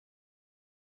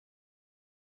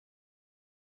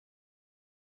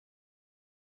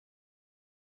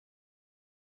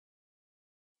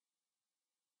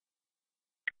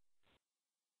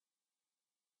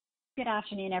Good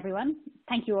afternoon, everyone.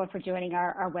 Thank you all for joining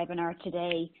our webinar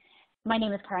today. My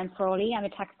name is Kieran. I'm a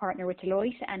tax partner with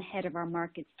Deloitte and head of our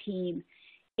markets team.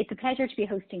 It's a pleasure to be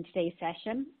hosting today's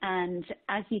session, and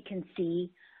as you can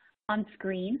see on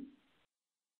screen,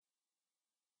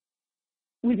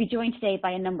 we'll be joined today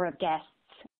by a number of guests.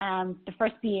 The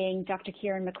first being Dr.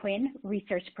 Kieran McQuinn,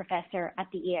 Research Professor at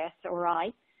the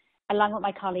ESRI, along with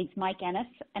my colleagues Mike Ennis,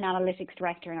 an Analytics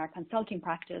Director in our consulting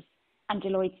practice, and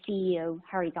Deloitte CEO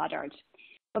Harry Goddard.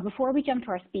 But before we jump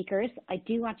to our speakers, I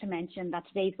do want to mention that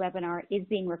today's webinar is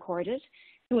being recorded,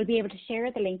 so we'll be able to share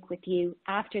the link with you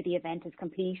after the event is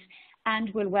complete, and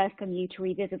we'll welcome you to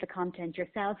revisit the content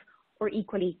yourself or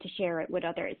equally to share it with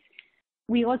others.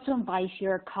 We also invite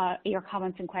your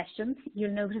comments and questions.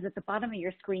 You'll notice at the bottom of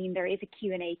your screen there is a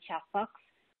Q&A chat box,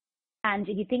 and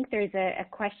if you think there's a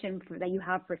question that you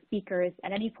have for speakers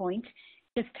at any point,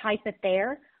 just type it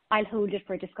there. I'll hold it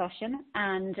for discussion,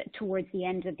 and towards the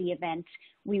end of the event,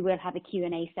 we will have a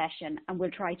Q&A session, and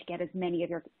we'll try to get as many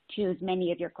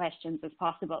of your questions as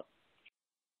possible.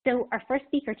 So our first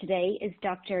speaker today is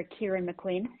Dr. Kieran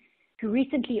McQuinn, who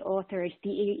recently authored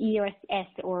the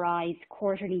ESRI's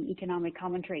quarterly economic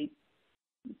commentary.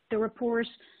 The report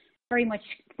very much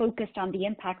focused on the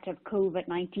impact of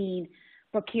COVID-19,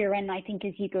 but Kieran, I think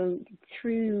as you go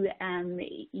through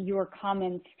your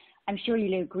comments, I'm sure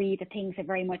you'll agree that things have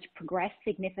very much progressed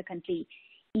significantly,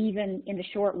 even in the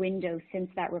short window since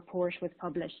that report was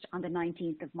published on the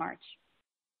 19th of March.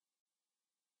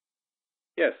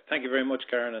 Yes, thank you very much,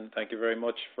 Karen, and thank you very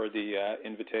much for the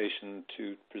invitation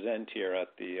to present here at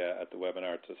the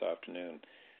webinar this afternoon.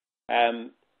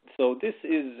 So this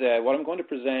is what I'm going to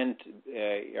present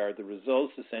are the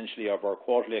results essentially of our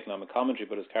quarterly economic commentary.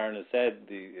 But as Karen has said,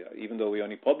 even though we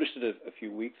only published it a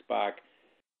few weeks back,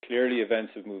 clearly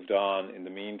events have moved on in the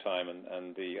meantime,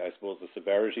 and I suppose the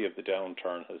severity of the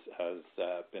downturn has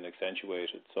been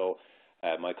accentuated. So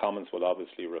my comments will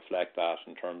obviously reflect that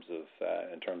in terms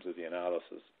of the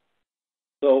analysis.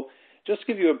 So just to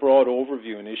give you a broad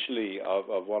overview initially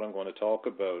of what I'm going to talk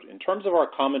about. In terms of our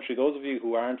commentary, those of you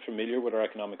who aren't familiar with our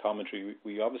economic commentary,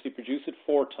 we obviously produce it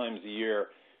 4 times a year.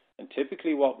 And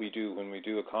typically what we do when we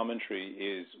do a commentary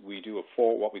is we do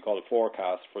what we call a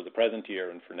forecast for the present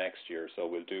year and for next year. So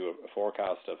we'll do a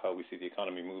forecast of how we see the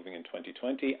economy moving in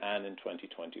 2020 and in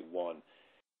 2021.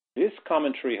 This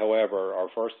commentary, however, our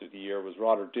first of the year, was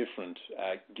rather different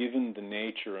given the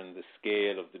nature and the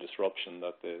scale of the disruption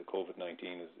that the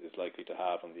COVID-19 is likely to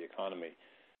have on the economy.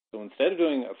 So instead of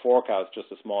doing a forecast,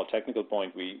 just a small technical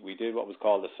point, we did what was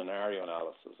called a scenario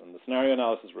analysis. And the scenario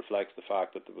analysis reflects the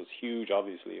fact that there was huge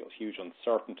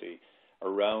uncertainty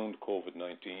around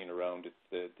COVID-19, around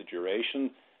the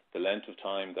duration, the length of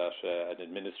time that an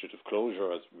administrative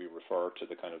closure, as we refer to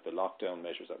the kind of the lockdown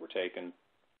measures that were taken,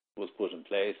 was put in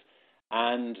place,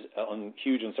 and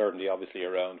huge uncertainty obviously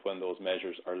around when those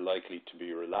measures are likely to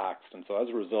be relaxed. And so as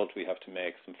a result, we have to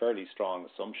make some fairly strong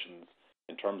assumptions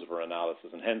in terms of our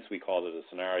analysis, and hence we call it a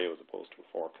scenario as opposed to a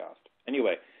forecast.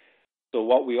 Anyway, so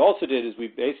what we also did is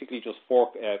we basically just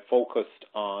focused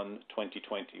on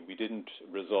 2020. We didn't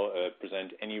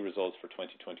present any results for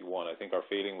 2021. I think our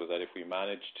feeling was that if we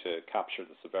managed to capture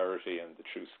the severity and the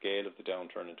true scale of the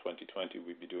downturn in 2020,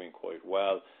 we'd be doing quite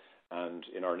well. And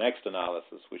in our next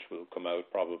analysis, which will come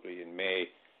out probably in May,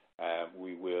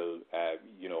 we will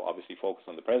obviously focus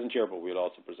on the present year, but we'll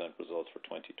also present results for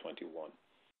 2021.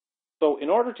 So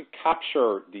in order to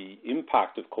capture the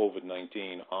impact of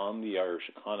COVID-19 on the Irish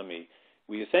economy,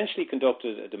 we essentially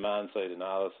conducted a demand-side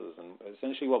analysis. And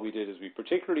essentially what we did is we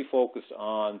particularly focused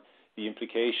on the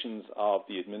implications of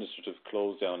the administrative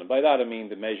close down. And by that I mean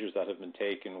the measures that have been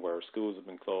taken where schools have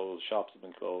been closed, shops have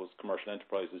been closed, commercial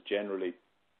enterprises generally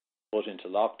put into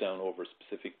lockdown over a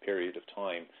specific period of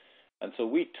time. And so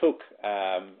we took,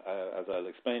 as I'll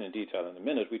explain in detail in a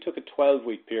minute, we took a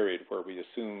 12-week period where we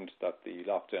assumed that the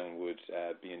lockdown would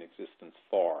be in existence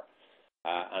for.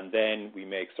 And then we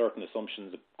make certain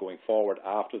assumptions going forward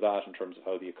after that in terms of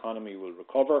how the economy will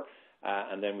recover,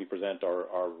 and then we present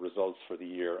our results for the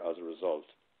year as a result.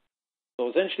 So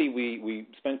essentially we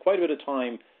spent quite a bit of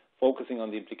time focusing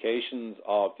on the implications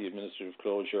of the administrative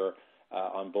closure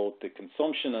on both the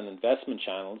consumption and investment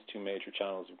channels, 2 major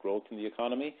channels of growth in the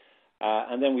economy.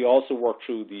 And then we also worked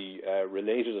through the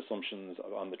related assumptions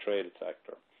on the trade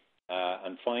sector.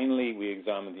 And finally, we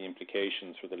examined the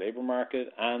implications for the labour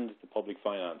market and the public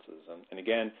finances. And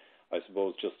again, I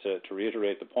suppose just to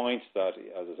reiterate the point that,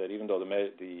 as I said, even though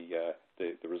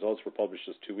the results were published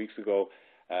just 2 weeks ago,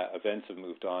 events have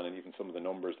moved on, and even some of the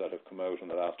numbers that have come out in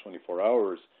the last 24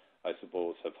 hours, I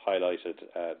suppose, have highlighted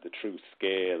the true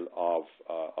scale of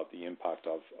the impact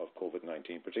of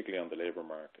COVID-19, particularly on the labour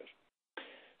market.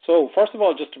 So first of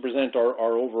all, just to present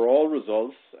our overall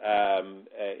results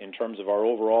in terms of our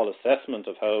overall assessment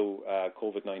of how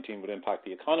COVID-19 would impact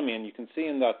the economy. And you can see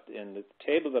in the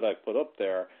table that I've put up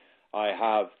there, I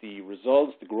have the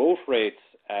results, the growth rates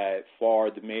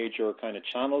for the major kind of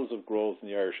channels of growth in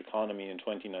the Irish economy in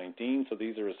 2019. So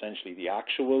these are essentially the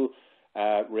actual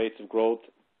rates of growth.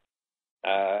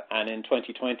 And in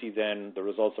 2020, then, the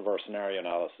results of our scenario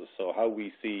analysis. So how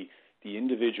we see the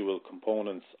individual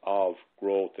components of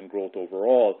growth and growth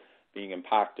overall being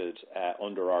impacted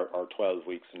under our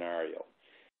 12-week scenario.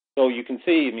 So you can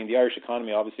see, I mean, the Irish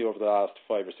economy obviously over the last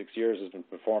 5 or 6 years has been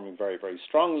performing very, very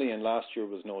strongly, and last year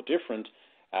was no different,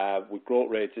 with growth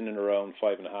rates in and around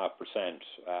 5.5%,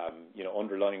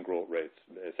 underlying growth rates,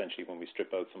 essentially when we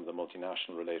strip out some of the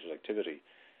multinational related activity.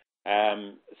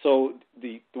 So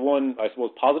the one, I suppose,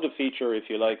 positive feature, if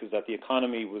you like, is that the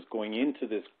economy was going into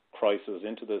this crisis,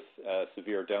 into this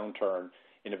severe downturn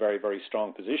in a very, very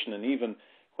strong position. And even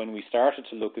when we started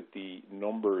to look at the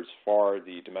numbers for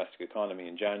the domestic economy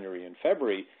in January and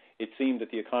February, it seemed that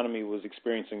the economy was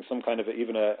experiencing some kind of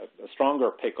even a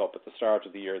stronger pickup at the start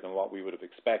of the year than what we would have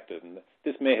expected. And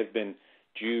this may have been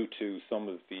due to some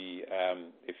of the,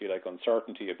 if you like,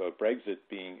 uncertainty about Brexit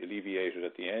being alleviated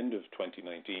at the end of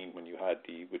 2019 when you had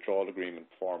the withdrawal agreement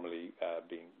formally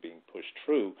being pushed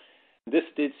through. This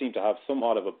did seem to have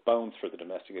somewhat of a bounce for the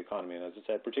domestic economy. And as I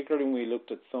said, particularly when we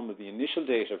looked at some of the initial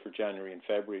data for January and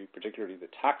February, particularly the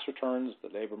tax returns,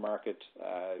 the labour market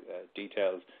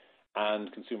details,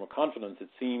 and consumer confidence, it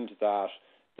seemed that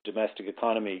the domestic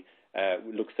economy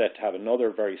looks set to have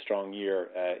another very strong year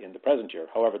in the present year.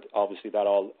 However, obviously that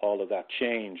all of that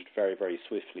changed very, very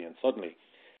swiftly and suddenly.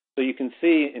 So you can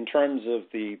see in terms of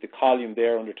the column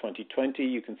there under 2020,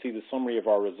 you can see the summary of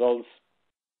our results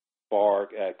for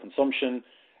consumption.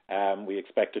 We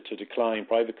expect it to decline,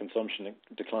 private consumption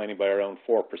declining by around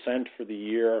 4% for the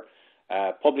year.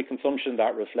 Public consumption,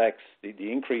 that reflects the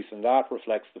increase in that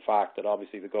reflects the fact that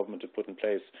obviously the government have put in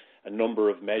place a number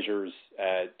of measures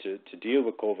to deal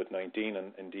with COVID-19,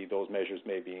 and indeed those measures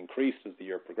may be increased as the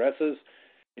year progresses.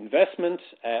 Investment,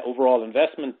 overall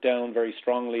investment down very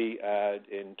strongly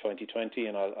in 2020,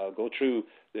 and I'll go through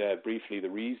briefly the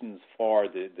reasons for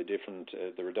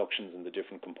the reductions in the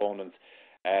different components.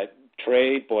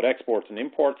 Trade, both exports and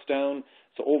imports, down.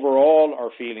 So overall, our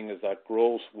feeling is that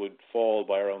growth would fall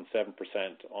by around 7%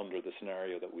 under the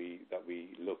scenario that we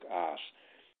look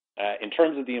at. In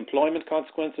terms of the employment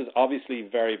consequences, obviously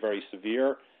very, very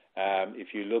severe.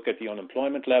 If you look at the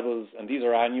unemployment levels, and these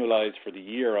are annualized for the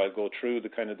year, I'll go through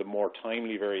the more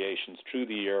timely variations through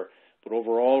the year. But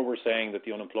overall, we're saying that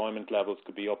the unemployment levels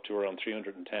could be up to around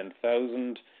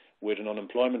 310,000, with an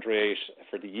unemployment rate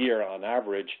for the year on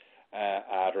average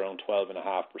at around 12.5%.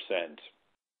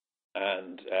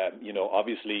 And,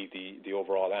 obviously the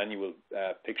overall annual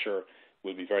picture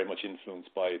will be very much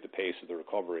influenced by the pace of the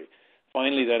recovery.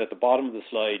 Finally, then at the bottom of the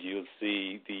slide, you'll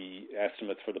see the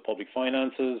estimates for the public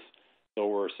finances. So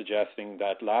we're suggesting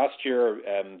that last year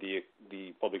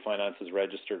the public finances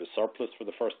registered a surplus for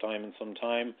the first time in some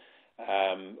time,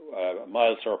 a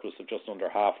mild surplus of just under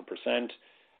 0.5%.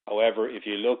 However, if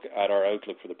you look at our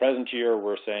outlook for the present year,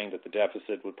 we're saying that the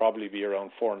deficit will probably be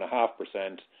around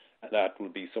 4.5%. And that will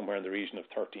be somewhere in the region of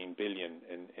 13 billion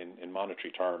in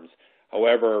monetary terms.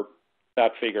 However,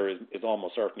 that figure is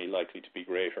almost certainly likely to be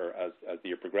greater as the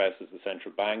year progresses. The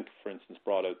central bank, for instance,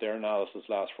 brought out their analysis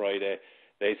last Friday.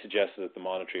 They suggested that the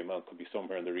monetary amount could be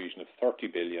somewhere in the region of 30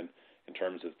 billion in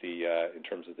terms of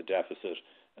the deficit,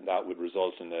 and that would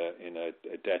result in a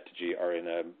debt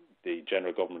to the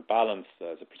general government balance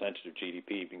as a percentage of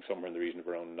GDP being somewhere in the region of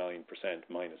around 9%,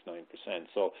 minus 9%.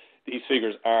 So these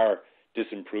figures are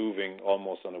disimproving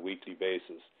almost on a weekly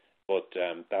basis, but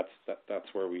that's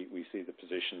where we see the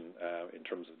position in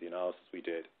terms of the analysis we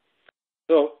did.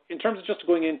 So in terms of just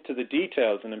going into the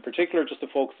details, and in particular just to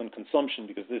focus on consumption,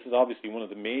 because this is obviously one of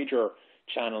the major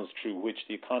channels through which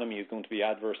the economy is going to be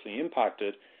adversely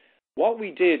impacted, what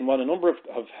we did, and what a number of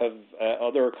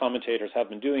other commentators have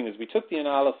been doing, is we took the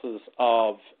analysis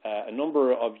of a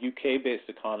number of UK-based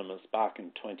economists back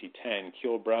in 2010,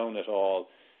 Kieran Brown et al.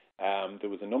 There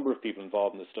was a number of people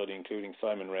involved in the study, including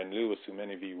Simon Wren-Lewis, who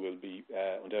many of you will be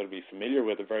undoubtedly familiar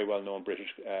with, a very well-known British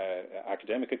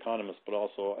academic economist, but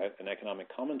also an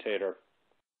economic commentator.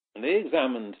 And they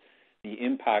examined the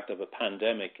impact of a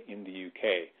pandemic in the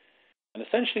UK. And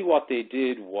essentially what they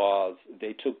did was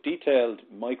they took detailed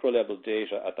micro-level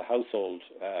data at the household,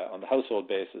 on the household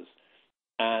basis,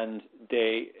 and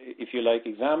they, if you like,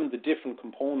 examined the different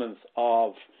components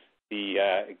of the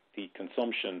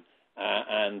consumption,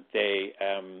 and they,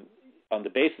 on the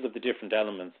basis of the different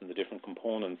elements and the different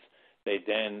components, they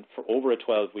then, for over a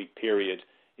 12-week period,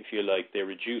 if you like, they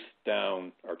reduced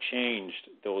down or changed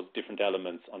those different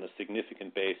elements on a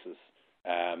significant basis,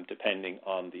 depending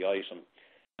on the item.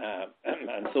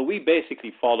 And so we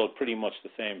basically followed pretty much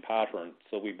the same pattern.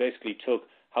 So we basically took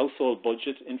household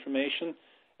budget information,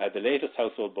 the latest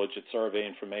household budget survey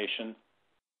information,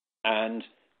 and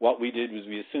what we did was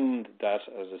we assumed that,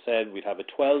 as I said, we'd have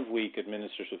a 12-week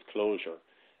administrative closure.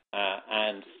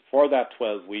 And for that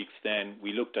 12 weeks, then,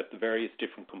 we looked at the various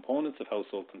different components of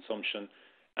household consumption,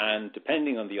 and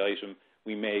depending on the item,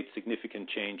 we made significant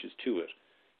changes to it.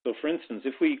 So, for instance,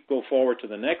 if we go forward to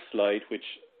the next slide, which,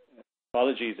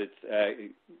 apologies, it's,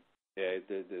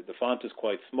 the font is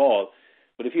quite small,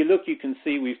 but if you look, you can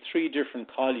see we have three different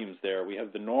columns there. We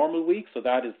have the normal week, so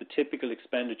that is the typical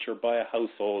expenditure by a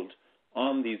household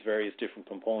on these various different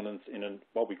components in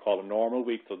what we call a normal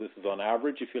week. So this is on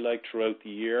average, if you like, throughout the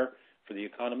year for the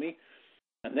economy.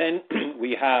 And then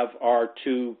we have our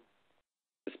two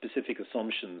specific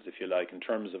assumptions, if you like, in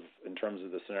terms of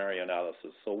the scenario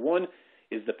analysis. So one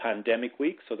is the pandemic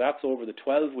week. So that's over the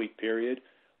 12-week period.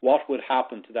 What would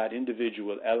happen to that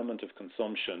individual element of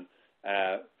consumption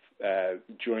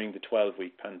during the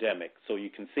 12-week pandemic? So you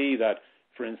can see that,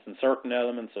 for instance, certain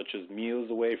elements such as meals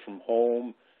away from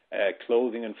home,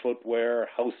 clothing and footwear,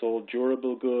 household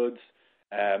durable goods,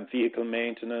 vehicle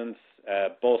maintenance,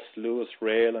 bus, Lewis,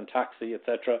 rail and taxi,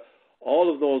 etc.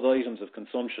 All of those items of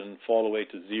consumption fall away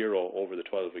to zero over the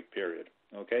 12-week period.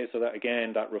 Okay, so that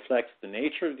again, that reflects the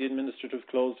nature of the administrative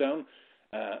close down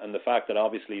and the fact that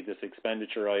obviously this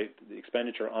expenditure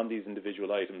on these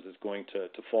individual items is going to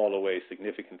fall away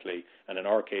significantly, and in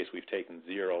our case we've taken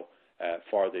zero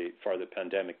for the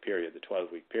pandemic period, the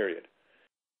 12-week period.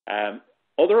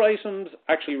 Other items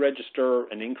actually register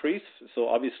an increase. So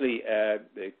obviously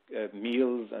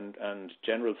meals and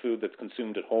general food that's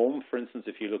consumed at home. For instance,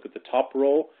 if you look at the top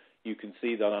row, you can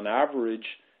see that on average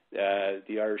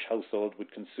the Irish household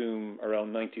would consume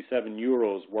around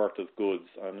 €97 worth of goods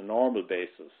on a normal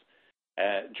basis.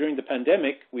 During the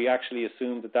pandemic, we actually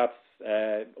assumed that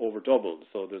that's over doubled.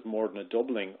 So there's more than a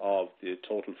doubling of the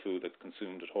total food that's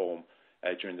consumed at home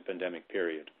during the pandemic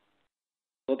period.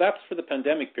 So that's for the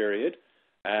pandemic period.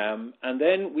 And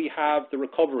then we have the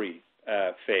recovery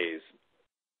phase.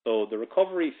 So the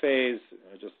recovery phase,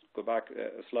 I'll just go back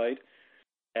a slide.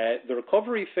 The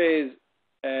recovery phase,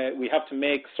 we have to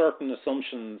make certain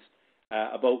assumptions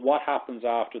about what happens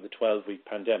after the 12-week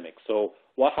pandemic. So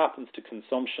what happens to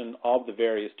consumption of the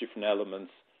various different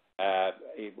elements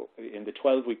in the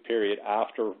 12-week period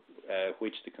after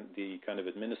which the kind of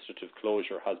administrative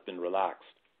closure has been relaxed.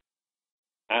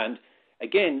 And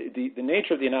again, the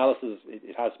nature of the analysis,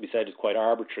 it has to be said, is quite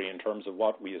arbitrary in terms of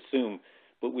what we assume.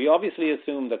 But we obviously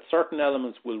assume that certain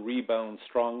elements will rebound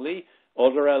strongly,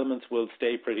 other elements will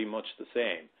stay pretty much the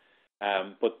same.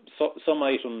 But some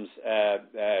items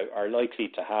are likely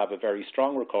to have a very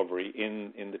strong recovery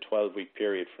in the 12-week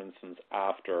period, for instance,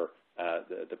 after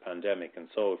the pandemic. And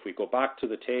so if we go back to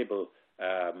the table,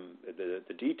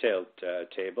 the detailed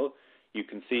table, you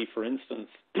can see, for instance,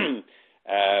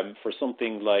 for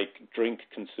something like drink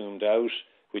consumed out,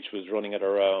 which was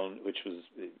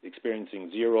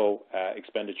experiencing zero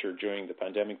expenditure during the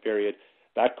pandemic period,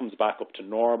 that comes back up to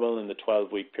normal in the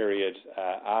 12-week period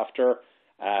after.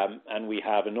 And we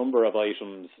have a number of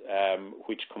items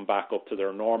which come back up to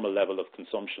their normal level of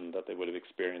consumption that they would have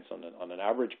experienced on an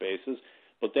average basis.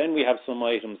 But then we have some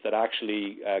items that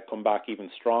actually come back even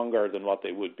stronger than what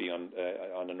they would be on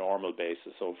a normal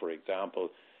basis. So, for example,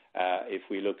 if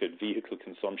we look at vehicle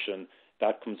consumption,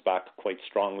 that comes back quite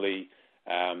strongly.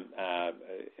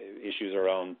 Issues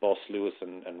around bus, Lewis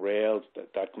and rail,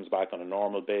 that comes back on a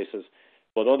normal basis.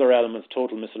 But other elements,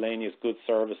 total miscellaneous goods,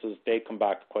 services, they come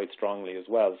back quite strongly as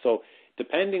well. So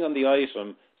depending on the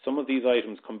item, some of these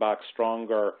items come back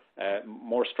stronger,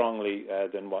 more strongly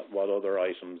than what other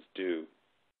items do.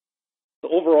 So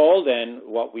overall then,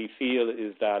 what we feel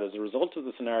is that as a result of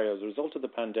the scenario, as a result of the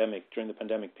pandemic, during the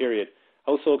pandemic period,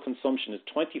 household consumption is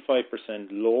 25%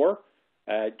 lower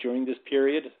during this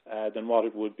period than what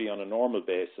it would be on a normal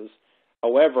basis.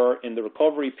 However, in the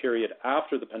recovery period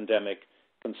after the pandemic,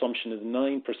 consumption is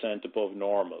 9% above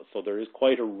normal. So there is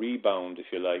quite a rebound, if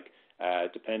you like,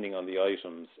 depending on the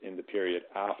items in the period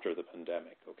after the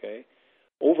pandemic. Okay.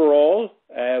 Overall,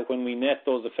 when we net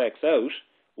those effects out,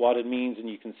 what it means, and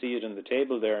you can see it in the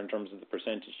table there in terms of the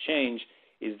percentage change,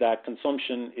 is that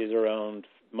consumption is around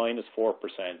minus 4%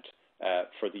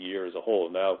 for the year as a whole.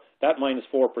 Now, that minus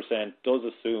 4% does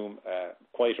assume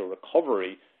quite a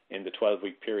recovery in the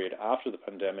 12-week period after the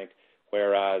pandemic,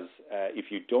 whereas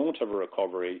if you don't have a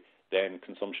recovery, then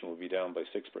consumption will be down by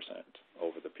 6%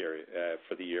 over the period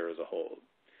for the year as a whole.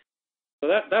 So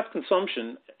that's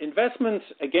consumption. Investment,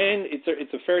 again,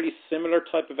 it's a fairly similar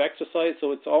type of exercise.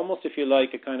 So it's almost, if you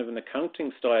like, a kind of an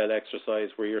accounting style exercise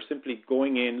where you're simply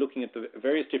going in, looking at the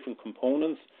various different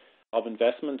components of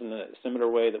investment in a similar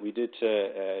way that we did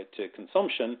to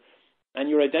consumption, and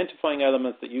you're identifying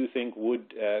elements that you think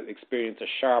would experience a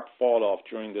sharp fall off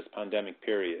during this pandemic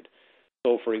period.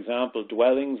 So, for example,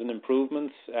 dwellings and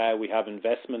improvements, we have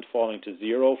investment falling to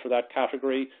zero for that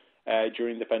category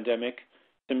during the pandemic.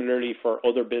 Similarly, for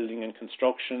other building and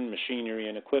construction, machinery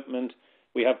and equipment,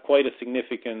 we have quite a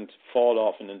significant fall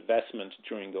off in investment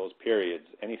during those periods,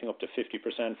 anything up to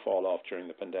 50% fall off during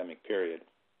the pandemic period.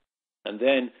 And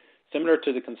then, similar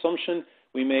to the consumption,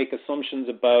 we make assumptions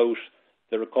about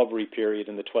the recovery period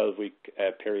and the 12-week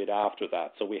period after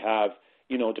that. So we have,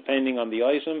 depending on the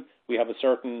item, we have a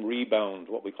certain rebound,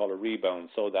 what we call a rebound,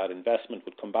 so that investment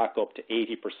would come back up to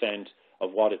 80%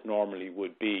 of what it normally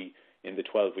would be in the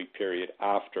 12-week period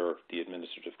after the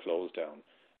administrative close down.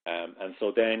 And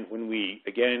so then when we,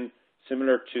 again,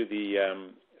 similar to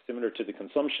the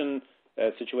consumption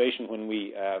situation, when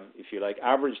we, if you like,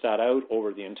 average that out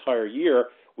over the entire year,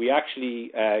 we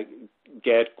actually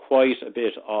get quite a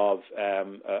bit of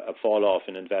a fall off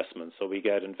in investment. So we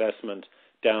get investment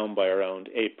down by around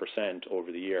 8%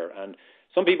 over the year. And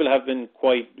some people have been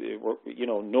quite,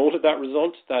 noted that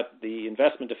result, that the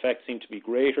investment effect seemed to be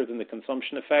greater than the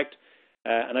consumption effect.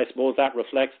 And I suppose that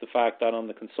reflects the fact that on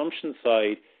the consumption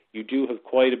side, you do have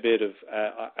quite a bit of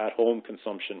at-home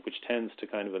consumption, which tends to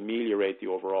kind of ameliorate the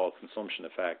overall consumption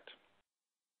effect.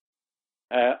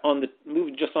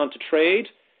 Moving just on to trade,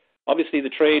 obviously the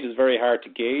trade is very hard to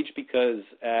gauge because,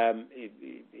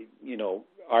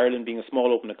 Ireland being a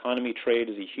small open economy, trade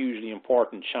is a hugely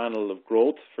important channel of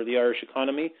growth for the Irish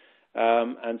economy.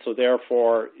 And so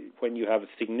therefore, when you have a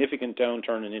significant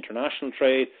downturn in international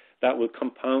trade, that will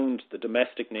compound the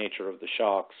domestic nature of the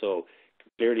shock. So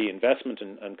clearly investment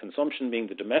and consumption being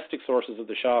the domestic sources of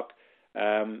the shock,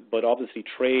 but obviously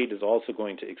trade is also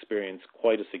going to experience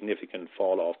quite a significant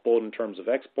fall off, both in terms of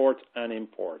exports and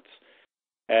imports.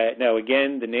 Now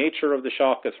again, the nature of the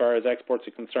shock as far as exports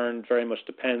are concerned very much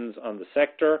depends on the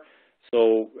sector.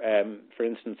 So for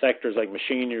instance, sectors like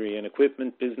machinery and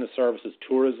equipment, business services,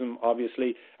 tourism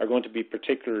obviously are going to be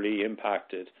particularly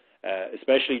impacted,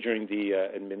 especially during the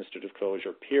administrative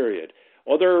closure period.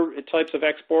 Other types of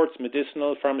exports,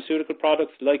 medicinal, pharmaceutical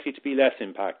products, likely to be less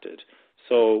impacted.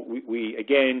 So we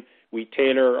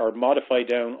tailor or modify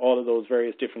down all of those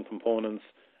various different components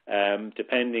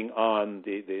depending on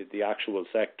the actual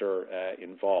sector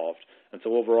involved. And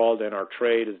so overall then our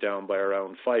trade is down by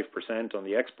around 5% on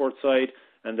the export side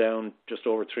and down just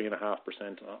over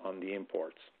 3.5% on the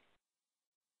imports.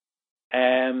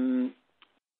 On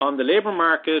the labour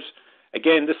market,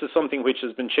 again, this is something which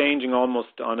has been changing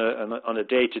almost on a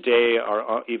day-to-day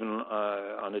or even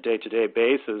on a day-to-day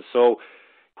basis. So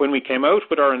when we came out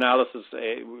with our analysis,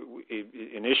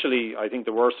 initially I think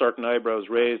there were certain eyebrows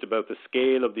raised about the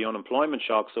scale of the unemployment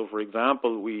shock. So for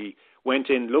example, we went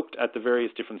in, looked at the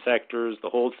various different sectors, the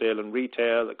wholesale and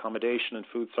retail, accommodation and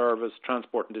food service,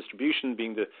 transport and distribution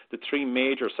being the three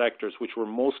major sectors which were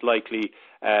most likely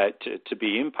to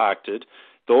be impacted.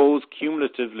 Those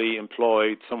cumulatively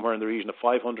employed somewhere in the region of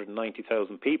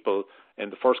 590,000 people in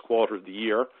the first quarter of the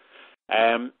year.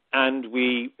 And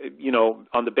we,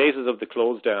 on the basis of the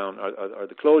close down or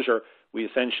the closure, we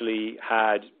essentially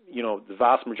had, the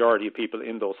vast majority of people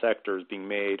in those sectors being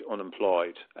made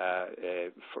unemployed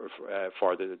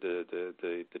for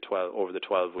over the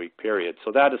 12-week period.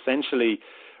 So that essentially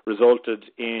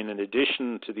resulted in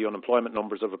addition to the unemployment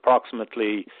numbers of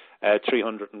approximately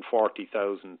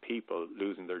 340,000 people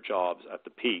losing their jobs at the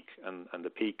peak, and the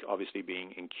peak obviously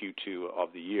being in Q2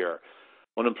 of the year.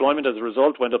 Unemployment as a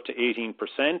result went up to 18%,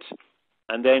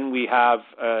 and then we have,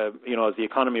 as the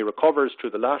economy recovers through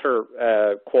the latter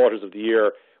quarters of the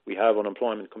year, we have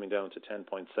unemployment coming down to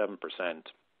 10.7%.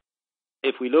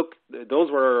 If we look,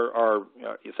 those were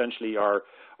essentially our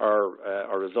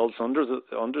results under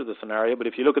the scenario. But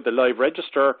if you look at the live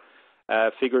register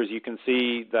figures, you can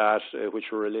see that which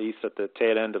were released at the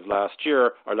tail end of last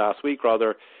week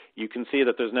rather. You can see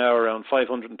that there's now around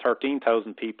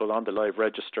 513,000 people on the live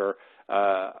register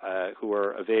who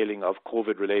are availing of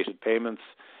COVID-related payments,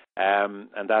 and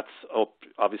that's up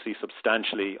obviously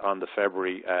substantially on the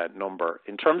February number.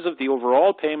 In terms of the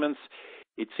overall payments,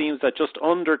 it seems that just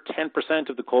under 10%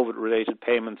 of the COVID-related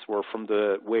payments were from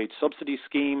the wage subsidy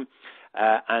scheme,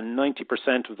 and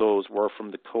 90% of those were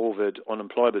from the COVID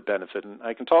unemployment benefit. And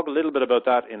I can talk a little bit about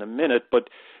that in a minute, but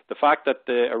the fact that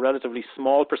a relatively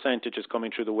small percentage is coming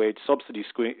through the wage subsidy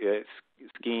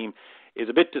scheme is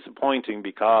a bit disappointing,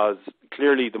 because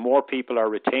clearly the more people are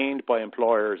retained by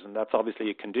employers, and that's obviously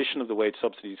a condition of the wage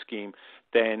subsidy scheme,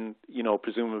 then,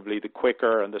 presumably the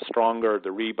quicker and the stronger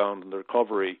the rebound and the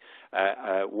recovery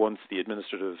once the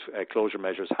administrative closure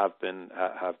measures have been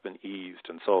eased.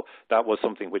 And so that was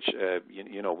something which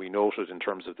we noted in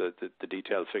terms of the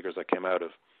detailed figures that came out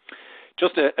of.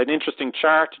 Just an interesting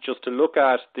chart just to look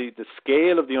at the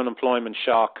scale of the unemployment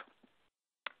shock.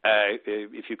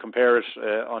 If you compare it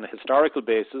on a historical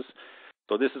basis,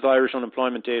 so this is Irish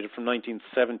unemployment data from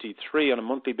 1973 on a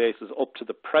monthly basis up to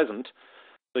the present.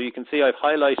 So you can see I've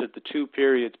highlighted the two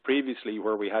periods previously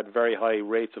where we had very high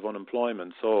rates of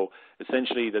unemployment. So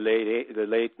essentially the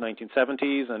late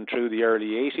 1970s and through the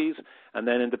early 80s, and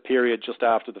then in the period just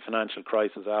after the financial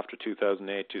crisis after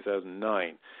 2008,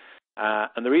 2009.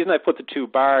 And the reason I put the two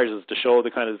bars is to show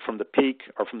the kind of from the peak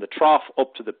or from the trough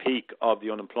up to the peak of the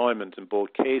unemployment in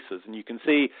both cases. And you can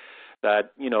see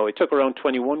that, it took around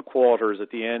 21 quarters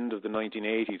at the end of the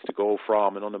 1980s to go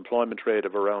from an unemployment rate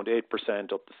of around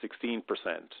 8% up to 16%.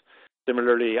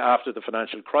 Similarly, after the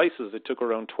financial crisis, it took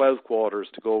around 12 quarters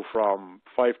to go from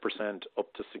 5%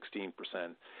 up to 16%.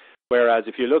 Whereas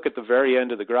if you look at the very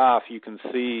end of the graph, you can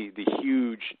see the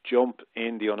huge jump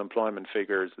in the unemployment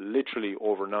figures literally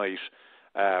overnight.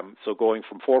 So going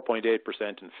from 4.8%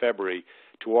 in February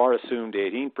to our assumed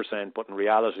 18%, but in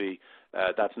reality,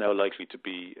 that's now likely to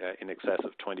be in excess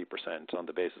of 20% on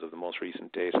the basis of the most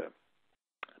recent data.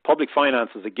 Public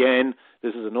finances, again,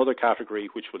 this is another category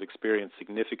which will experience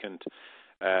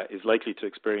is likely to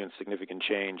experience significant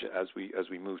change as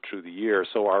we move through the year.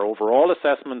 So our overall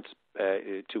assessment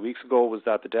 2 weeks ago was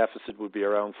that the deficit would be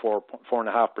around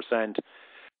 4.5%,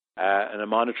 and a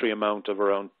monetary amount of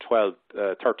around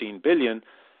 13 billion.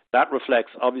 That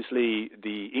reflects obviously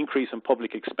the increase in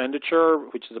public expenditure,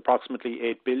 which is approximately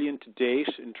 8 billion to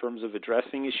date in terms of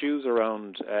addressing issues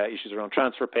around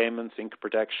transfer payments, income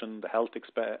protection, the health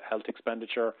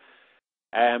expenditure.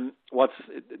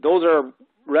 Those are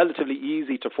relatively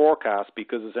easy to forecast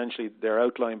because essentially they're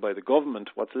outlined by the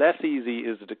government. What's less easy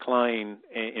is the decline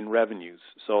in revenues.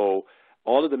 So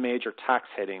all of the major tax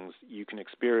headings you can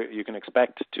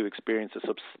expect to experience a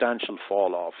substantial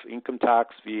fall off. Income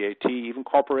tax, VAT, even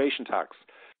corporation tax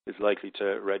is likely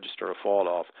to register a fall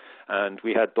off. And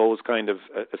we had those kind of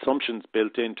assumptions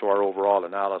built into our overall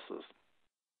analysis.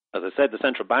 As I said, the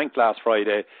central bank last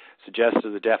Friday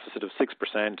suggested a deficit of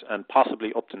 6% and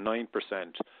possibly up to 9%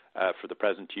 for the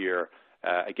present year.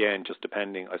 Again, just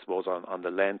depending, I suppose, on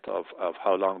the length of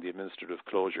how long the administrative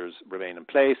closures remain in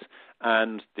place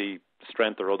and the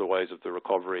strength or otherwise of the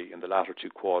recovery in the latter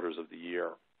two quarters of the year.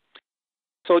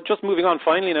 So just moving on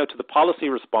finally now to the policy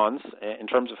response in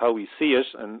terms of how we see it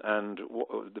and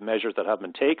the measures that have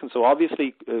been taken. So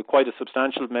obviously quite a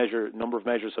substantial number of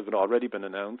measures have already been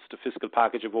announced. A fiscal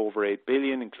package of over 8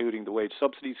 billion, including the wage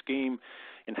subsidy scheme,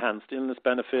 enhanced illness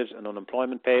benefit and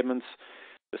unemployment payments.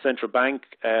 The central bank,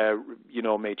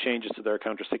 made changes to their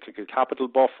counter-cyclical capital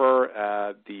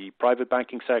buffer. The private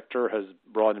banking sector has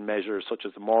brought in measures such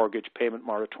as the mortgage payment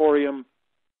moratorium.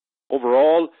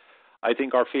 Overall, I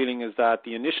think our feeling is that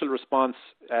the initial response,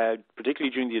 particularly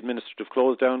during the administrative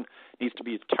close down, needs to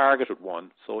be a targeted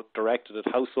one, so directed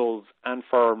at households and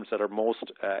firms that are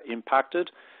most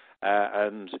impacted.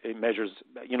 And measures,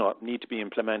 need to be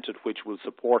implemented which will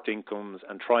support incomes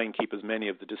and try and keep as many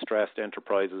of the distressed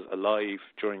enterprises alive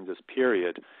during this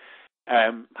period.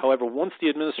 However, once the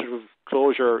administrative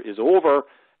closure is over,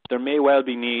 there may well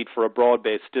be need for a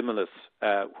broad-based stimulus,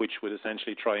 which would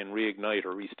essentially try and reignite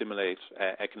or re-stimulate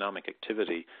economic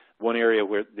activity. One area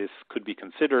where this could be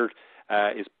considered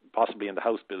is possibly in the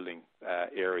house building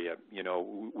area.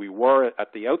 We were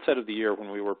at the outset of the year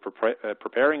when we were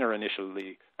preparing our initial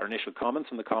comments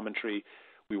in the commentary,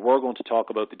 we were going to talk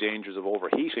about the dangers of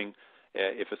overheating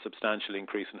if a substantial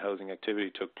increase in housing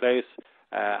activity took place.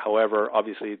 However,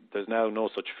 obviously, there's now no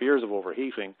such fears of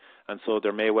overheating, and so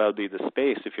there may well be the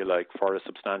space, if you like, for a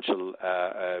substantial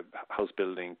house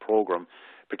building program,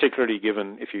 particularly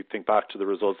given, if you think back to the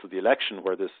results of the election,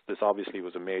 where this obviously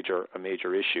was a major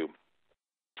issue.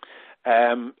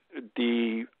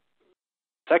 The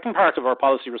second part of our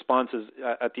policy response is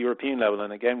at the European level,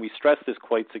 and again, we stress this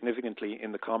quite significantly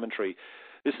in the commentary.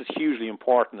 This is hugely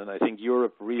important, and I think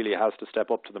Europe really has to step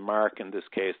up to the mark in this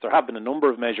case. There have been a number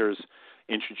of measures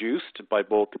introduced by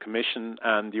both the Commission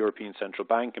and the European Central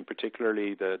Bank, and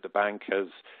particularly the bank has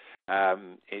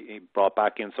brought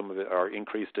back in some of it, or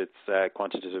increased its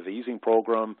quantitative easing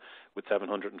program with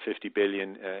 750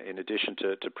 billion in addition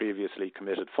to previously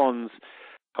committed funds.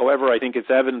 However, I think it's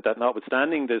evident that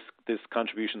notwithstanding this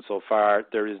contribution so far,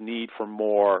 there is need for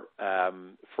more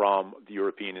from the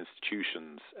European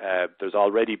institutions. There's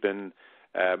already been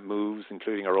moves,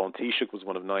 including our own Taoiseach was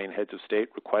one of 9 heads of state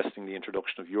requesting the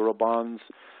introduction of Eurobonds.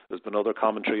 There's been other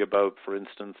commentary about, for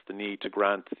instance, the need to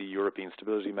grant the European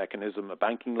Stability Mechanism a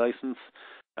banking licence,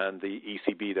 and the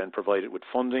ECB then provide it with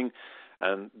funding.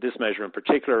 And this measure in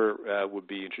particular would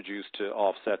be introduced to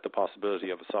offset the possibility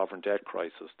of a sovereign debt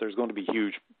crisis. There's going to be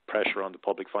huge pressure on the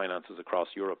public finances across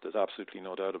Europe. There's absolutely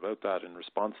no doubt about that in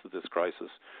response to this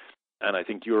crisis. And I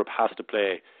think Europe has to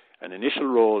play an initial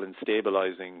role in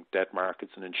stabilising debt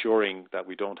markets and ensuring that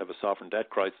we don't have a sovereign debt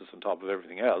crisis on top of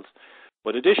everything else.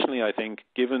 But additionally, I think,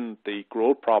 given the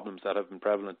growth problems that have been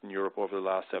prevalent in Europe over the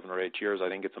last 7 or 8 years, I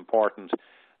think it's important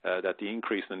that the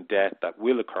increase in debt that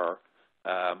will occur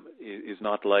is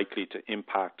not likely to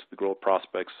impact the growth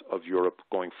prospects of Europe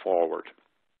going forward.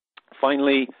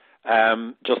 Finally,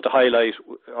 just to highlight,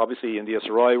 obviously in the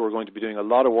ESRI we're going to be doing a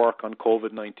lot of work on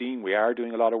COVID-19. We are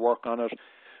doing a lot of work on it.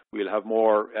 We'll have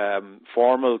more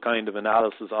formal kind of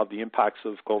analysis of the impacts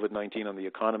of COVID-19 on the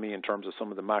economy in terms of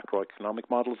some of the macroeconomic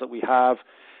models that we have.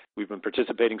 We've been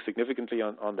participating significantly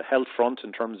on the health front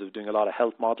in terms of doing a lot of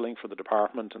health modelling for the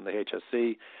department and the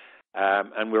HSC.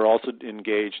 And we're also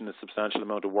engaged in a substantial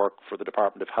amount of work for the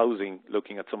Department of Housing,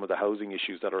 looking at some of the housing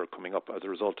issues that are coming up as a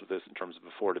result of this in terms of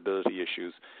affordability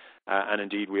issues. And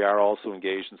indeed, we are also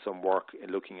engaged in some work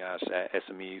in looking at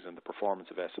SMEs and the performance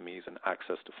of SMEs and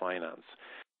access to finance.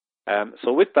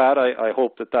 So with that, I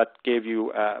hope that gave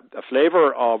you a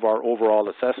flavour of our overall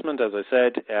assessment. As I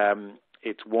said,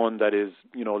 it's one that is,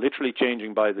 literally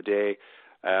changing by the day.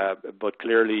 But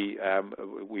clearly,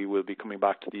 we will be coming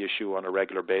back to the issue on a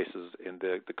regular basis in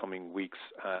the coming weeks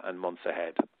and months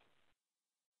ahead.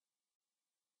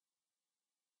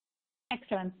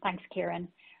 Excellent. Thanks, Kieran.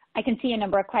 I can see a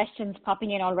number of questions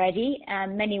popping in already,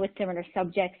 many with similar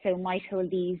subjects, so might hold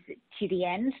these to the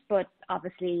end. But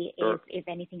obviously, sure, if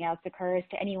anything else occurs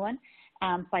to anyone,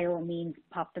 by all means,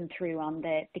 pop them through on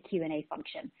the Q&A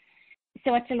function.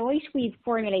 So at Deloitte, we've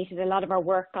formulated a lot of our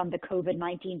work on the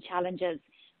COVID-19 challenges,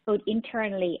 both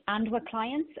internally and with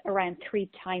clients, around 3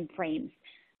 time frames.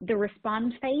 The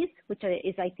respond phase, which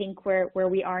is, I think, where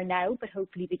we are now, but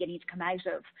hopefully beginning to come out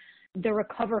of. The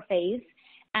recover phase,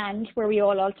 and where we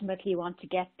all ultimately want to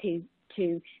get to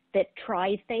the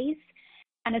thrive phase.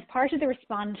 And as part of the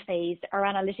respond phase, our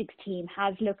analytics team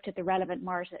has looked at the relevant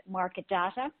market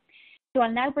data. So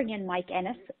I'll now bring in Mike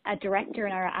Ennis, a director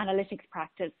in our analytics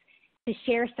practice, to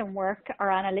share some work our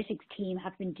analytics team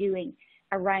have been doing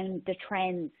around the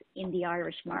trends in the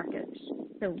Irish market.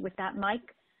 So with that,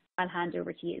 Mike, I'll hand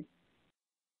over to you.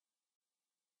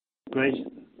 Great.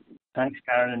 Thanks,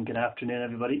 Karen, and good afternoon,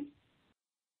 everybody.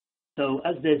 So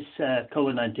as this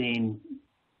COVID-19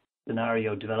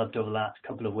 scenario developed over the last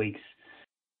couple of weeks,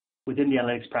 within the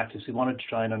analytics practice, we wanted to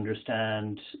try and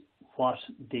understand what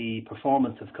the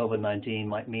performance of COVID-19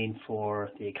 might mean for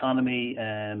the economy,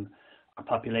 our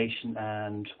population,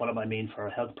 and what it might mean for our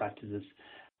health practices.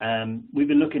 We've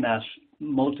been looking at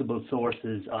multiple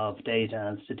sources of data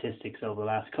and statistics over the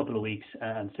last couple of weeks,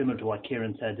 and similar to what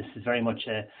Kieran said, this is very much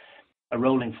a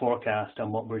rolling forecast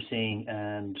on what we're seeing.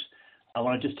 And I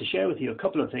wanted just to share with you a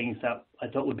couple of things that I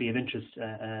thought would be of interest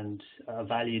and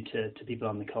value to people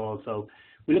on the call. So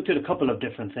we looked at a couple of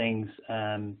different things: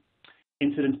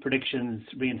 incidence predictions,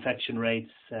 reinfection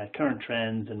rates, current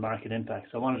trends, and market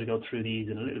impacts. So I wanted to go through these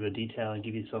in a little bit of detail and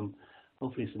give you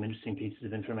hopefully some interesting pieces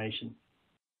of information.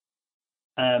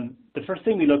 The first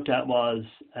thing we looked at was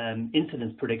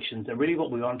incidence predictions, and really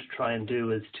what we want to try and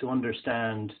do is to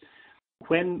understand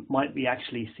when might we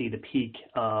actually see the peak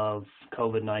of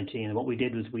COVID-19. And what we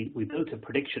did was we built a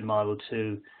prediction model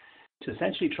to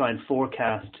essentially try and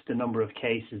forecast the number of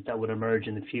cases that would emerge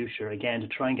in the future, again, to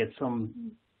try and get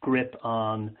some grip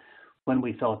on when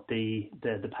we thought the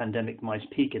pandemic might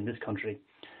peak in this country.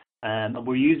 And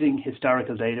we're using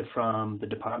historical data from the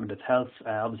Department of Health.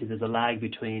 Obviously, there's a lag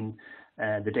between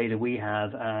the data we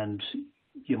have, and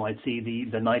you might see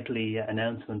the nightly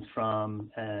announcements from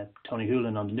Tony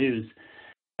Hoolan on the news.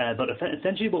 But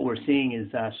essentially what we're seeing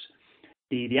is that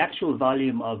the actual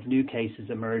volume of new cases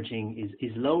emerging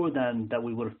is lower than that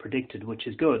we would have predicted, which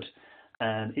is good.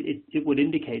 And it would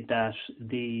indicate that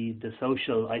the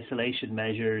social isolation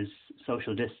measures,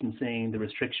 social distancing, the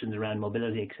restrictions around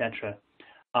mobility, etc.,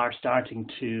 are starting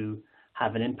to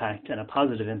have an impact, and a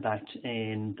positive impact,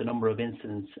 in the number of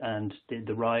incidents and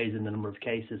the rise in the number of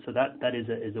cases. So that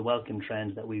is a welcome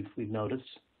trend that we've noticed.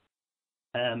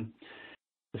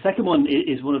 The second one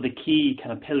is one of the key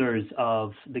kind of pillars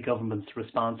of the government's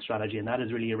response strategy, and that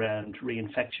is really around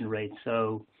reinfection rates.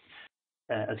 So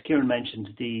as Kieran mentioned,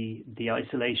 the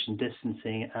isolation,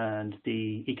 distancing, and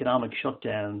the economic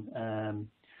shutdown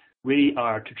really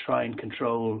are to try and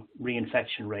control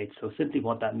reinfection rates. So simply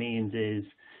what that means is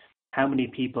how many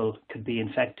people could be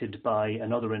infected by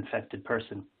another infected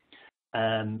person.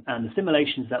 And the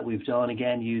simulations that we've done,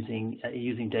 again,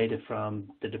 using data from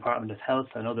the Department of Health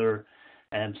and other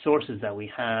sources that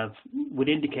we have, would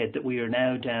indicate that we are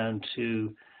now down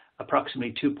to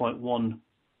approximately 2.1.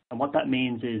 And what that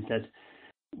means is that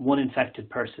one infected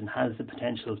person has the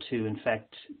potential to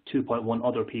infect 2.1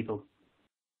 other people.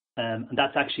 And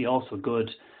that's actually also a good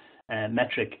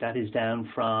metric. That is down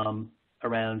from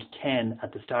around 10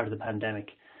 at the start of the pandemic.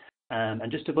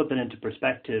 And just to put that into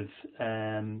perspective,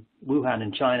 Wuhan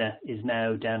in China is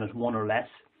now down at 1 or less.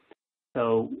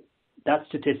 So that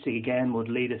statistic again would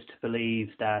lead us to believe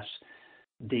that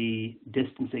the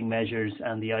distancing measures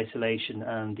and the isolation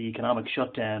and the economic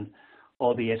shutdown,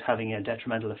 albeit having a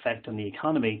detrimental effect on the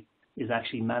economy, is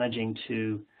actually managing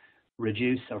to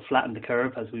reduce or flatten the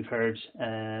curve, as we've heard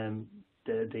the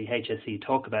HSE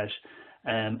talk about.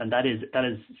 And that is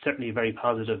certainly a very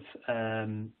positive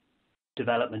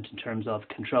development in terms of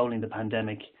controlling the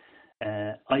pandemic,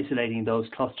 isolating those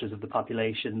clusters of the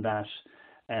population that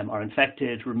are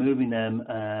infected, removing them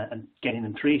and getting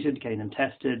them treated, getting them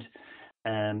tested,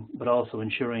 but also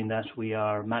ensuring that we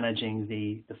are managing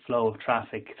the flow of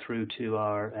traffic through to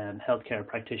our healthcare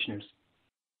practitioners.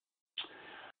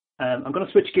 I'm going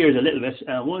to switch gears a little bit.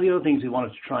 One of the other things we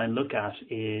wanted to try and look at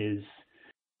is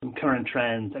some current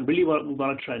trends, and really what we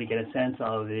want to try to get a sense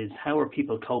of is how are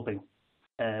people coping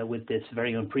with this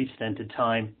very unprecedented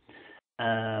time.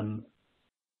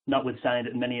 Notwithstanding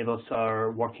that many of us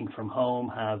are working from home,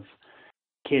 have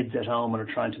kids at home and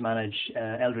are trying to manage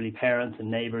elderly parents and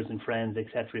neighbours and friends,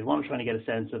 etc. We want to try to get a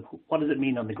sense of what does it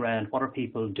mean on the ground, what are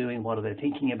people doing, what are they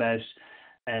thinking about,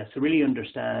 so really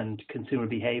understand consumer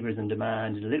behaviours and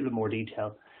demand in a little bit more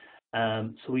detail.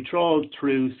 So we trawled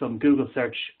through some Google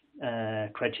search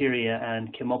criteria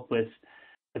and came up with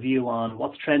a view on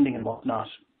what's trending and what's not.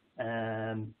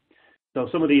 So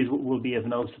some of these will be of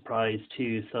no surprise to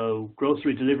you. So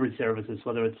grocery delivery services,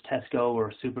 whether it's Tesco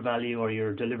or SuperValu or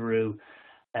your Deliveroo,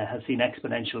 have seen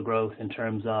exponential growth in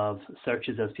terms of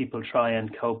searches as people try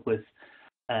and cope with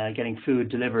getting food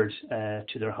delivered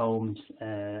to their homes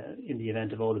in the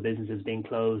event of all the businesses being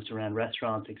closed around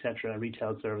restaurants, etc.,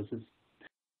 retail services.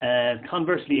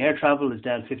 Conversely, air travel is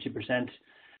down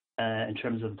 50% in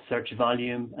terms of search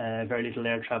volume. Very little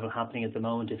air travel happening at the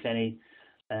moment, if any.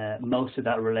 Most of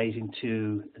that relating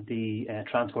to the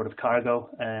transport of cargo,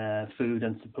 food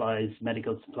and supplies,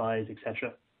 medical supplies,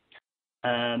 etc.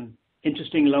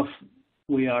 Interesting enough,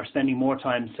 we are spending more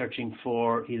time searching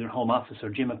for either home office or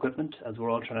gym equipment, as we're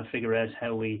all trying to figure out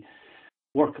how we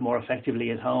work more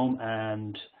effectively at home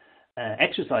and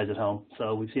exercise at home.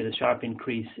 So we've seen a sharp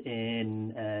increase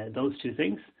in those two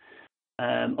things.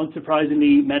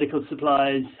 Unsurprisingly, medical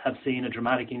supplies have seen a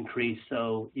dramatic increase.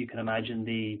 So you can imagine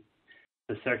the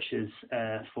searches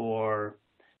for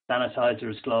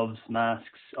sanitizers, gloves,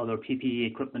 masks, other PPE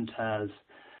equipment has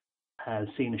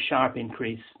seen a sharp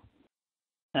increase.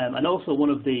 And also one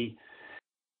of the,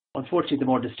 unfortunately, the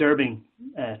more disturbing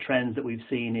trends that we've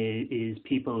seen is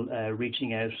people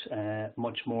reaching out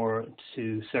much more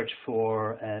to search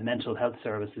for mental health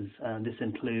services. And this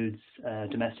includes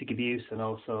domestic abuse and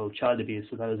also child abuse.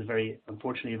 So that is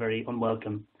unfortunately a very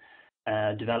unwelcome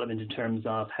development in terms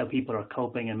of how people are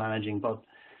coping and managing, but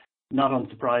not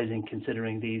unsurprising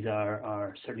considering these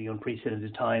are certainly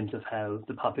unprecedented times of how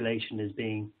the population is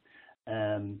being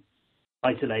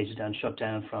isolated and shut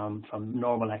down from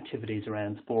normal activities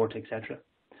around sport, etc.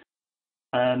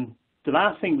 The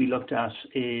last thing we looked at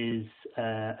is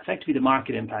effectively the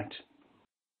market impact.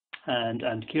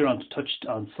 And Kieran touched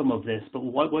on some of this, but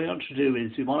what we wanted to do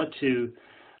is we wanted to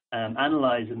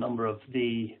analyse a number of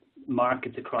the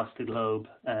markets across the globe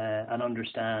and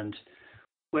understand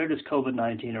where does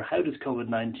COVID-19 or how does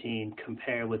COVID-19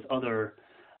 compare with other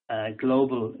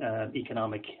global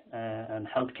economic and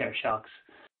healthcare shocks.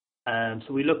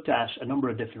 So we looked at a number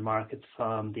of different markets,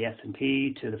 from the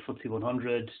S&P to the FTSE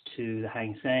 100 to the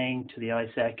Hang Seng to the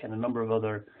ISEC and a number of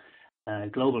other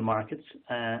global markets.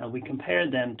 And we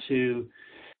compared them to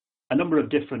a number of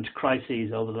different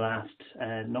crises over the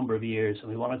last number of years. And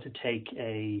we wanted to take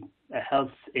a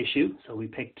health issue. So we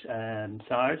picked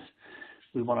SARS.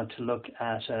 We wanted to look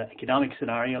at an economic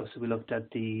scenario. So we looked at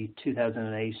the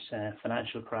 2008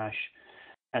 financial crash.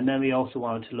 And then we also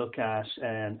wanted to look at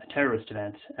a terrorist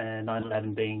event,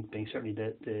 9/11 being certainly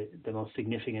the most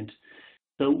significant.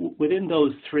 So within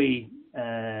those three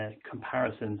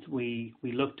comparisons, we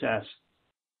looked at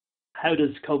how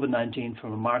does COVID-19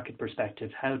 from a market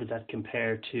perspective, how does that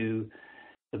compare to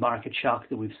the market shock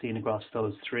that we've seen across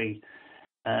those three?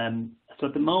 So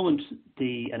at the moment,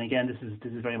 and again, this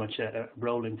is very much a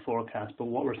rolling forecast, but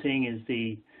what we're seeing is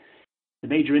the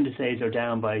major indices are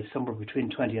down by somewhere between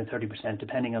 20 and 30%,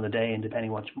 depending on the day and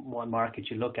depending what market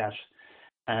you look at.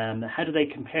 How do they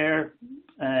compare?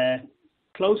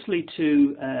 Closely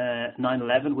to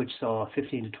 9/11, which saw a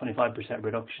 15 to 25%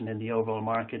 reduction in the overall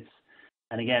markets.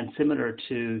 And again, similar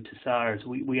to SARS,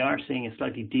 we are seeing a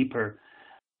slightly deeper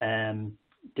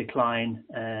decline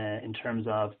in terms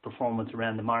of performance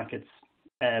around the markets.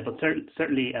 But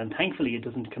certainly and thankfully, it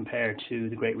doesn't compare to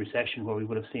the Great Recession, where we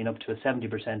would have seen up to a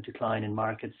 70% decline in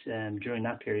markets during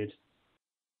that period.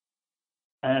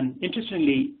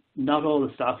 Interestingly, not all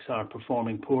the stocks are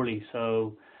performing poorly.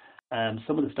 So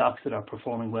some of the stocks that are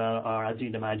performing well are, as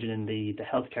you'd imagine, in the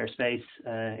healthcare space,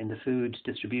 in the food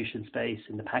distribution space,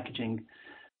 in the packaging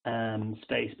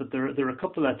space. But there are a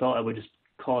couple I thought I would just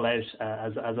call out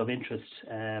as of interest.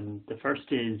 The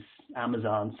first is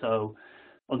Amazon. So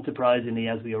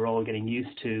unsurprisingly, as we are all getting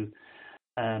used to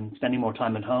spending more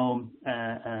time at home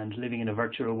and living in a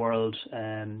virtual world,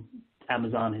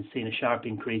 Amazon has seen a sharp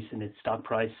increase in its stock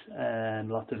price.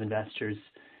 Lots of investors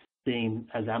seeing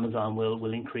as Amazon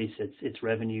will increase its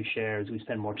revenue share as we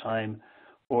spend more time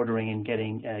ordering and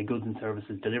getting goods and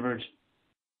services delivered.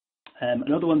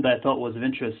 Another one that I thought was of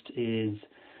interest is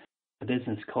a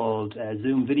business called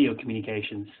Zoom Video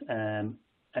Communications.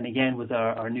 And again, with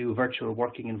our new virtual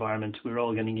working environment, we're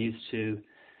all getting used to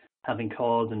having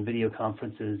calls and video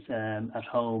conferences at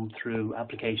home through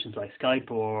applications like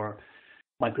Skype or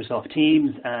Microsoft Teams,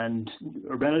 and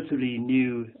a relatively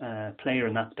new player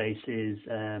in that space is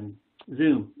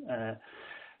Zoom.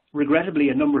 Regrettably,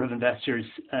 a number of investors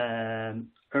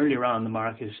earlier on in the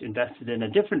market invested in a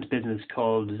different business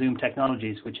called Zoom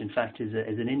Technologies, which in fact is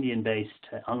an Indian-based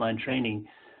online training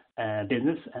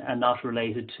business and not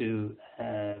related to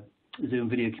Zoom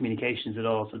Video Communications at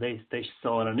all. So they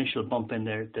saw an initial bump in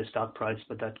their stock price,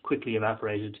 but that quickly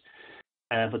evaporated.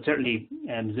 But certainly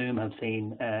Zoom have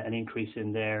seen an increase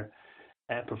in their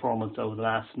performance over the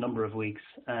last number of weeks.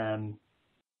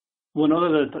 One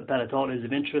other that I thought is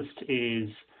of interest is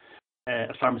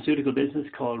a pharmaceutical business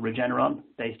called Regeneron,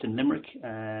 based in Limerick.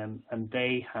 And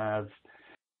they have,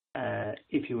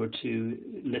 if you were to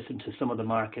listen to some of the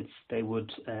markets, they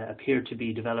would appear to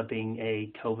be developing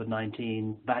a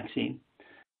COVID-19 vaccine.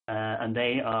 And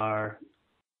they are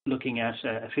looking at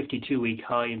a 52-week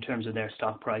high in terms of their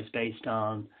stock price based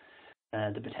on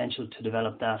the potential to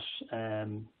develop that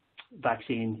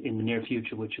vaccine in the near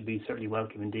future, which would be certainly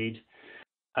welcome indeed.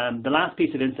 The last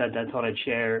piece of insight that I thought I'd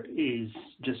share is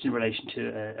just in relation to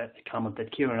a comment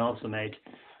that Kieran also made.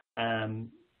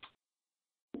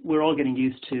 We're all getting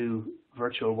used to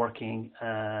virtual working,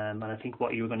 and I think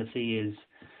what you're going to see is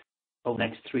over the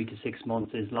next 3 to 6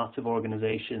 months is lots of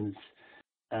organizations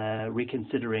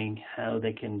reconsidering how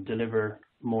they can deliver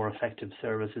more effective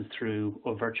services through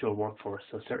a virtual workforce.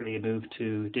 So certainly a move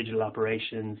to digital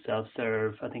operations,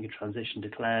 self-serve, I think a transition to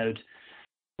cloud.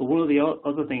 But one of the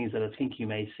other things that I think you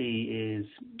may see is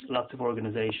lots of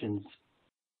organizations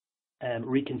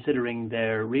reconsidering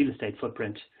their real estate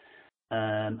footprint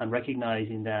and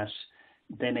recognizing that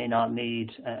they may not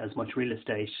need as much real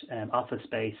estate office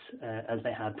space as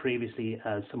they had previously,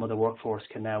 as some of the workforce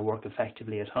can now work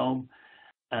effectively at home.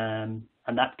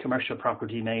 And that commercial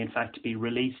property may in fact be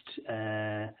released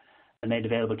and made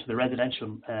available to the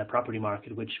residential property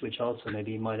market, which also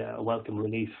maybe might a welcome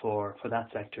relief for that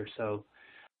sector. So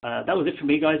that was it for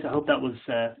me, guys. I hope that was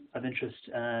of interest,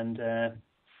 and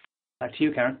back to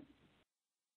you, Karen.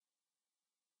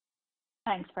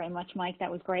 Thanks very much, Mike.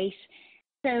 That was great.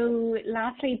 So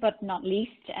lastly, but not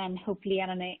least, and hopefully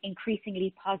on an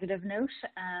increasingly positive note,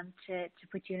 to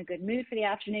put you in a good mood for the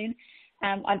afternoon,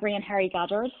 I'll bring in Harry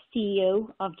Goddard,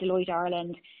 CEO of Deloitte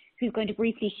Ireland, who's going to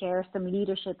briefly share some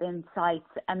leadership insights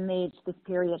amid this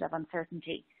period of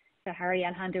uncertainty. So Harry,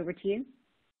 I'll hand over to you.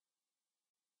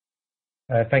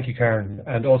 Thank you, Karen,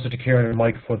 and also to Kieran and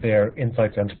Mike for their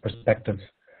insights and perspectives.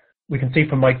 We can see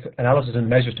from Mike's analysis and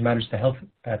measures to manage the health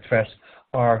threat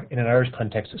are, in an Irish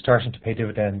context, starting to pay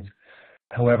dividends.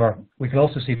 However, we can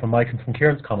also see from Mike and from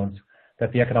Kieran's comments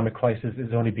that the economic crisis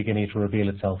is only beginning to reveal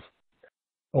itself.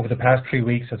 Over the past 3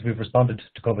 weeks, as we've responded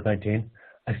to COVID-19,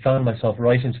 I found myself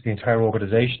writing to the entire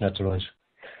organisation at Deloitte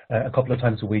a couple of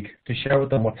times a week to share with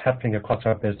them what's happening across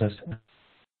our business and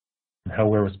how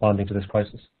we're responding to this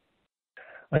crisis.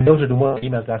 I noted in one of my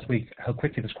emails last week how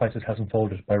quickly this crisis has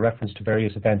unfolded by reference to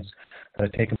various events that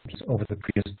had taken place over the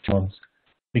previous 2 months,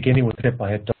 beginning with the trip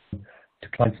I had done to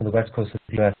clients on the west coast of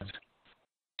the US.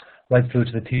 right through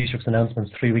to the Taoiseach's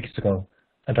announcements 3 weeks ago,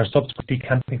 and our subsequent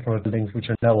decamping from our buildings, which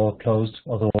are now all closed,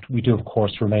 although we do, of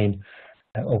course, remain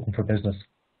open for business.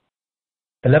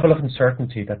 The level of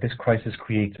uncertainty that this crisis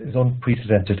creates is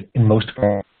unprecedented in most of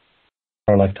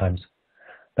our lifetimes.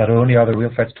 Not only are there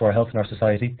real threats to our health and our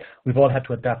society, we've all had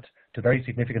to adapt to very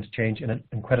significant change in an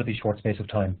incredibly short space of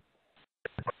time.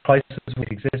 The crisis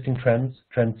with existing trends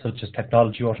such as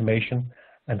technology, automation,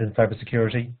 and in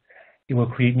cybersecurity. It will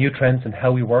create new trends in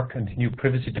how we work and new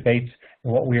privacy debates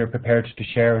in what we are prepared to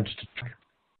share and to track.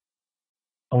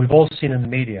 And we've all seen in the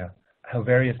media how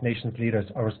various nations'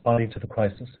 leaders are responding to the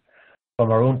crisis,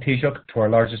 from our own Taoiseach to our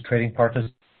largest trading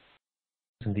partners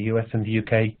in the US and the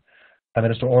UK, Prime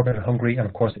Minister Orban in Hungary, and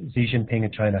of course Xi Jinping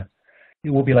in China. It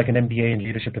would be like an MBA in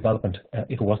leadership development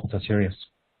if it wasn't so serious.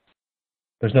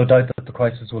 There's no doubt that the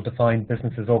crisis will define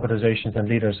businesses, organizations and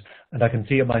leaders, and I can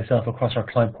see it myself across our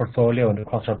client portfolio and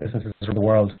across our businesses around the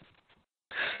world.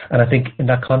 And I think in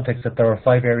that context that there are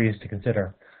 5 areas to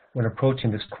consider when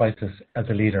approaching this crisis as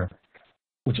a leader,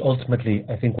 which ultimately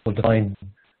I think will define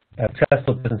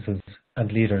successful businesses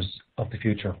and leaders of the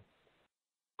future.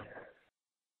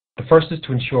 The first is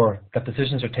to ensure that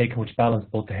decisions are taken which balance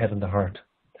both the head and the heart.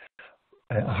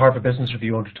 A Harvard Business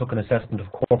Review undertook an assessment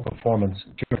of corporate performance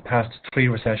during the past 3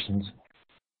 recessions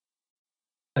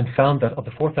and found that of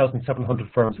the 4,700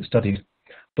 firms studied,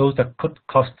 those that cut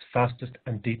costs fastest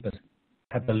and deepest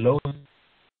had the lowest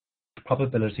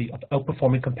probability of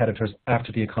outperforming competitors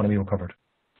after the economy recovered.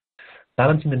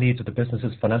 Balancing the needs of the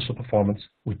business's financial performance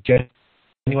with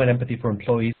genuine empathy for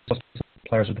employees and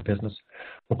suppliers of the business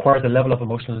requires a level of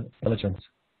emotional intelligence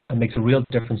and makes a real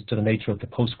difference to the nature of the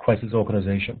post-crisis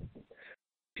organization.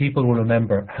 People will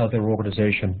remember how their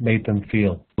organization made them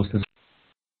feel post this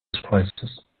crisis.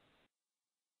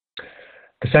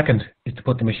 The second is to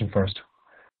put the mission first.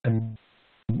 And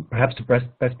perhaps to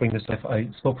best bring this life, I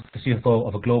spoke with the CFO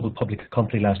of a global public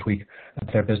company last week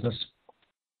about their business.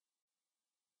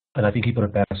 And I think he put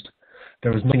it best.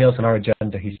 There is nothing else on our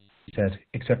agenda, he said,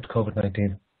 except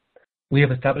COVID-19. We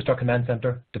have established our command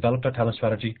center, developed our talent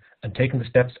strategy, and taken the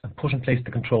steps and put in place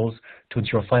the controls to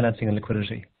ensure financing and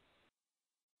liquidity.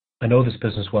 I know this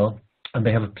business well, and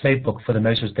they have a playbook for the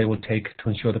measures they will take to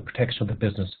ensure the protection of the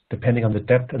business, depending on the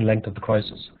depth and length of the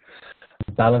crisis,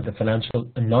 and balance the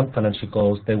financial and non-financial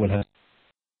goals they will have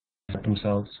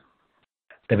themselves.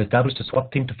 They've established a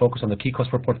SWAT team to focus on the key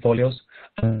customer portfolios,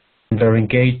 and they're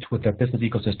engaged with their business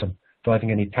ecosystem, driving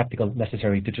any tactical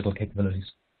necessary digital capabilities.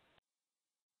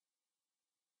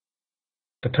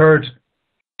 The third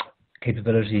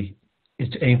capability is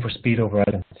to aim for speed over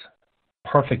elegance.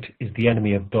 Perfect is the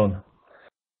enemy of done.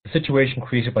 The situation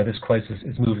created by this crisis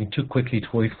is moving too quickly to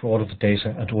wait for all of the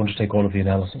data and to undertake all of the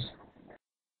analysis.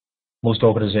 Most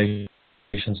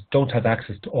organizations don't have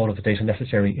access to all of the data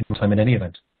necessary in time in any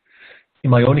event. In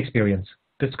my own experience,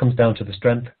 this comes down to the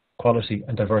strength, quality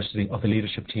and diversity of the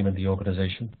leadership team in the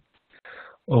organization.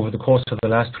 Over the course of the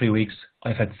last 3 weeks,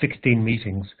 I've had 16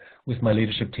 meetings with my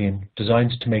leadership team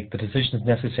designed to make the decisions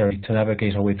necessary to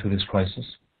navigate our way through this crisis.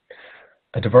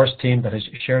 A diverse team that has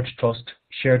shared trust,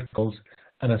 shared goals,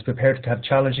 and is prepared to have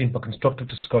challenging but constructive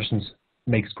discussions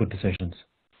makes good decisions.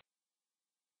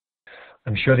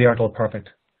 I'm sure they aren't all perfect,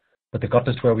 but they've got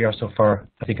us to where we are so far,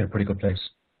 I think, in a pretty good place.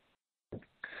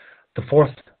 The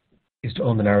fourth is to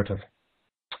own the narrative.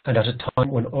 And at a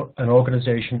time when an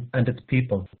organization and its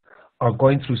people are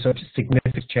going through such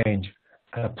significant change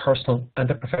at a personal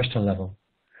and a professional level,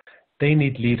 they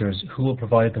need leaders who will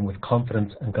provide them with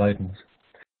confidence and guidance.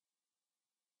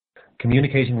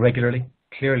 Communicating regularly,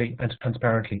 clearly and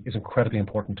transparently is incredibly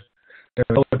important. There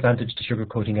is no advantage to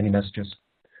sugarcoating any messages.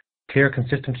 Clear,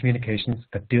 consistent communications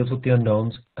that deals with the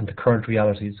unknowns and the current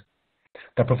realities,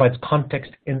 that provides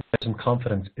context, insight and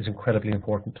confidence is incredibly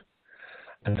important.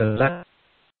 And the lack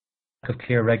of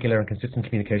clear, regular and consistent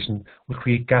communication will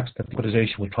create gaps that the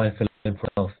organization will try and fill in for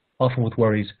itself, often with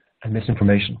worries and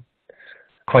misinformation.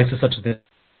 A crisis such as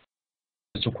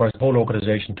this requires the whole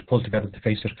organization to pull together to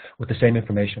face it with the same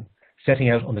information, setting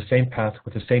out on the same path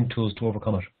with the same tools to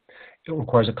overcome it. It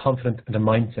requires a confidence and a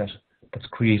mindset that's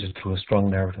created through a strong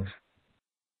narrative.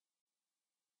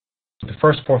 The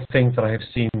first 4 things that I have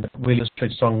seen that really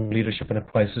illustrate strong leadership in a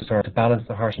crisis are to balance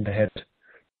the heart and the head,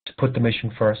 to put the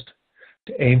mission first,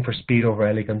 to aim for speed over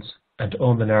elegance, and to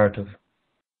own the narrative.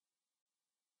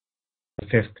 The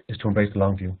fifth is to embrace the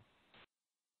long view.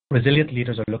 Resilient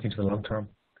leaders are looking to the long term.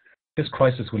 This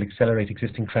crisis will accelerate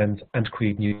existing trends and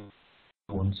create new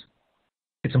ones.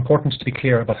 It's important to be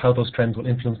clear about how those trends will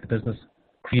influence the business,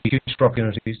 create future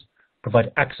opportunities,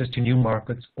 provide access to new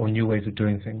markets or new ways of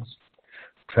doing things.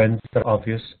 Trends that are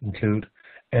obvious include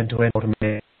end-to-end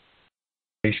automation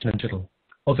and digital,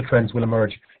 other trends will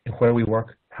emerge in where we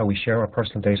work, how we share our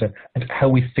personal data, and how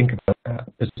we think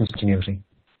about business continuity.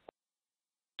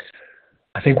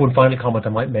 I think one final comment I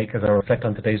might make as I reflect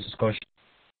on today's discussion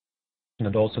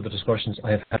and also the discussions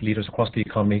I have had leaders across the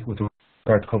economy with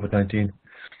regard to COVID-19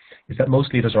 is that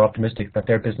most leaders are optimistic that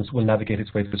their business will navigate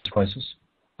its way through this crisis,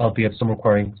 albeit some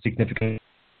requiring significant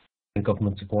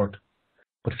government support.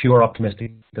 But few are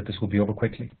optimistic that this will be over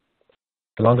quickly.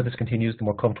 The longer this continues, the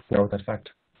more comfortable we are with that fact.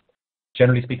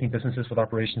 Generally speaking, businesses with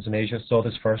operations in Asia saw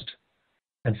this first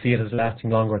and see it as lasting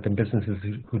longer than businesses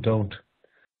who don't.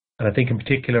 And I think in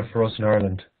particular for us in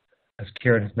Ireland, as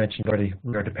Kieran has mentioned already,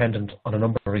 we are dependent on a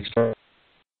number of external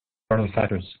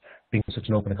factors, being such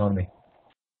an open economy.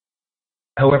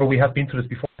 However, we have been through this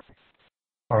before.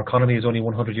 Our economy is only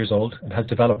 100 years old and has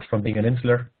developed from being an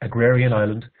insular, agrarian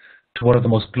island to one of the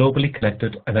most globally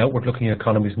connected and outward-looking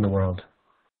economies in the world.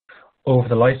 Over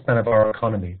the lifespan of our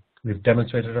economy, we've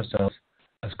demonstrated ourselves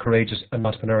as courageous and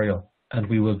entrepreneurial, and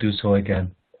we will do so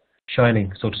again,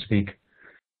 shining, so to speak,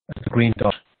 as the green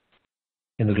dot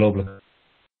in the global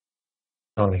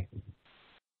economy.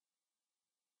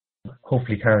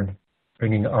 Hopefully, Karen,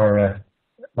 bringing our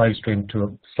live stream to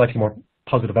a slightly more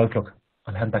positive outlook.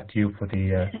 I'll hand back to you for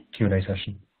the Q&A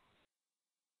session.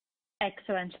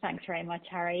 Excellent. Thanks very much,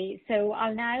 Harry. So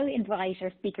I'll now invite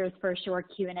our speakers for a short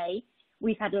Q&A.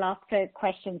 We've had lots of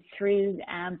questions through,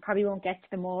 probably won't get to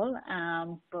them all,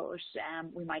 but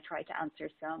we might try to answer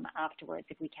some afterwards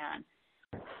if we can.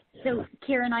 So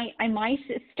Kieran, I might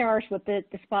start with the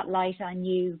spotlight on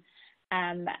you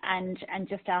and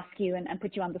just ask you and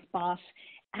put you on the spot.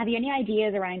 Have you any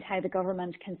ideas around how the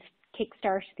government can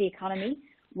kickstart the economy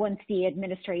once the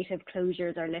administrative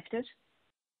closures are lifted?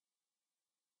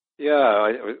 Yeah,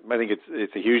 I think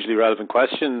it's a hugely relevant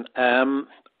question.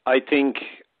 I think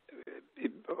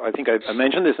I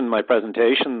mentioned this in my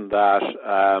presentation that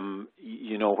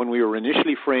when we were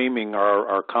initially framing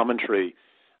our commentary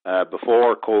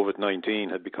before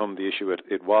COVID-19 had become the issue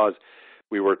it was,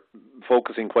 we were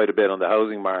focusing quite a bit on the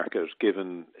housing market,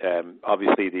 given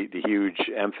obviously the huge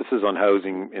emphasis on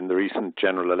housing in the recent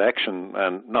general election,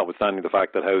 and notwithstanding the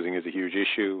fact that housing is a huge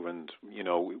issue, and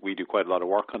we do quite a lot of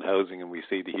work on housing, and we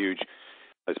see the huge,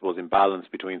 I suppose, imbalance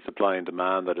between supply and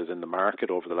demand that is in the market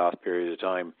over the last period of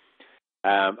time.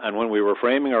 And when we were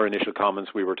framing our initial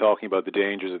comments, we were talking about the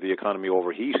dangers of the economy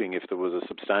overheating if there was a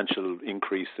substantial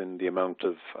increase in the amount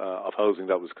of housing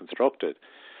that was constructed.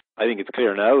 I think it's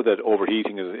clear now that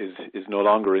overheating is no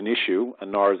longer an issue,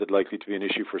 and nor is it likely to be an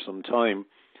issue for some time.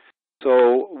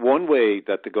 So one way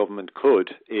that the government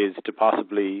could is to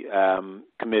possibly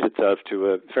commit itself to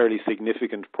a fairly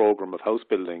significant programme of house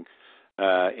building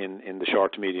in the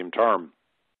short to medium term.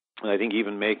 And I think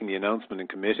even making the announcement and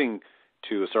committing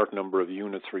to a certain number of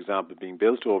units, for example, being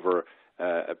built over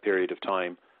a period of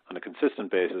time on a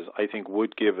consistent basis, I think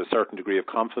would give a certain degree of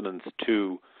confidence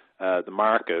to the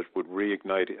market, would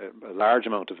reignite a large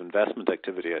amount of investment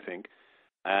activity, I think.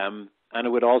 And it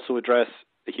would also address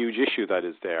the huge issue that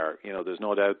is there. There's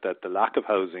no doubt that the lack of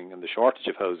housing and the shortage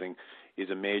of housing is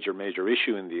a major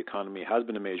issue in the economy, has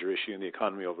been a major issue in the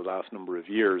economy over the last number of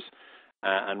years,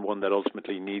 and one that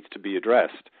ultimately needs to be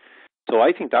addressed. So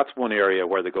I think that's one area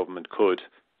where the government could,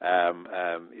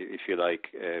 if you like,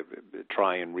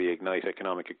 try and reignite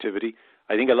economic activity.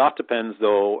 I think a lot depends,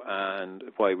 though, and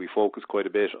why we focus quite a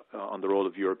bit on the role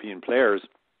of European players,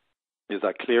 is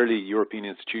that clearly European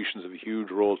institutions have a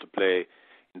huge role to play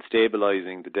in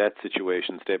stabilising the debt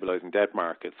situation, stabilising debt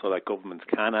markets, so that governments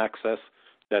can access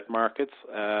debt markets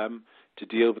to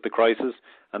deal with the crisis,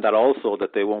 and that also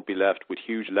that they won't be left with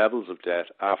huge levels of debt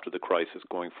after the crisis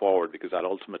going forward, because that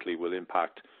ultimately will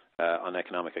impact on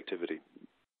economic activity.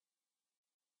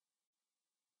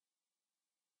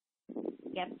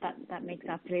 Yep, that makes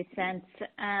absolute sense.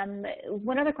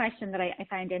 One other question that I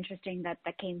found interesting that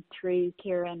came through,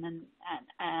 Kieran,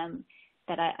 and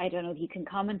that I don't know if you can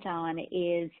comment on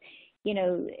is,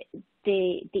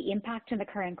 the impact in the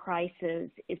current crisis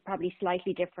is probably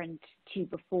slightly different to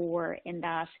before, in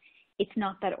that it's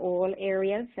not that all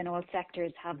areas and all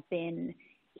sectors have been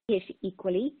hit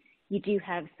equally. You do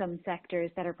have some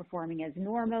sectors that are performing as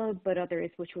normal, but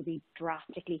others which will be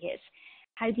drastically hit.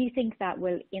 How do you think that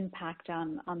will impact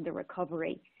on the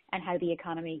recovery and how the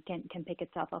economy can pick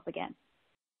itself up again?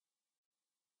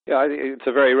 Yeah, I think it's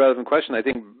a very relevant question. I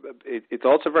think it's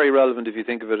also very relevant if you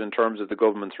think of it in terms of the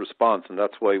government's response, and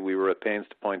that's why we were at pains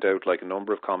to point out, like a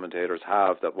number of commentators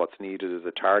have, that what's needed is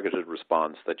a targeted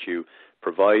response, that you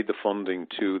provide the funding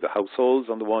to the households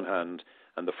on the one hand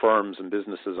and the firms and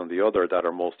businesses on the other that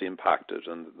are most impacted.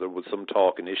 And there was some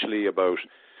talk initially about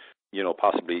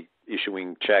possibly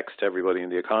issuing checks to everybody in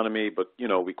the economy. But,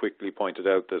 we quickly pointed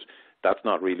out that that's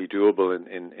not really doable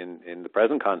in the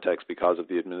present context because of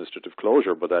the administrative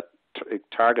closure, but that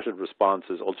targeted response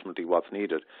is ultimately what's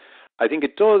needed. I think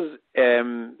it does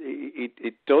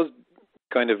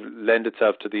kind of lend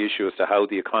itself to the issue as to how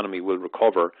the economy will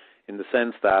recover, in the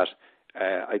sense that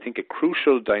I think a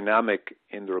crucial dynamic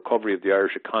in the recovery of the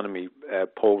Irish economy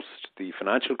post the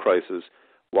financial crisis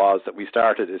was that we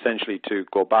started essentially to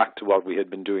go back to what we had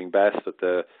been doing best at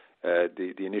the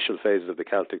initial phases of the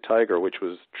Celtic Tiger, which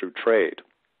was through trade.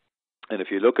 And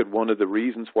if you look at one of the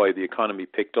reasons why the economy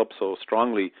picked up so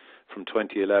strongly from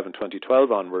 2011,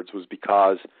 2012 onwards, was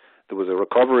because there was a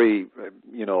recovery.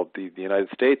 The United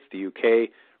States, the UK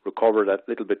recovered a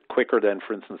little bit quicker than,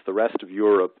 for instance, the rest of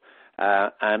Europe,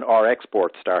 and our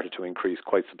exports started to increase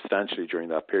quite substantially during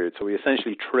that period. So we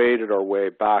essentially traded our way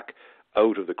back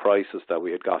out of the crisis that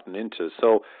we had gotten into.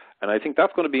 And I think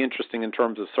that's going to be interesting in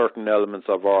terms of certain elements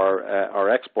of our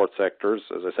export sectors.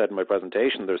 As I said in my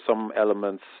presentation, there's some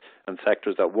elements and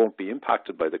sectors that won't be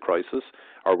impacted by the crisis,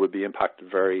 or will be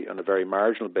impacted on a very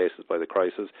marginal basis by the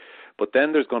crisis. But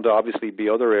then there's going to obviously be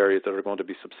other areas that are going to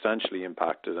be substantially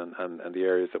impacted, and the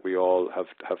areas that we all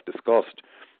have discussed.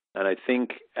 And I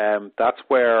think that's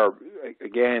where,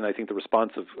 again, I think the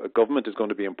response of government is going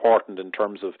to be important in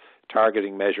terms of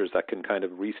targeting measures that can kind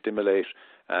of re-stimulate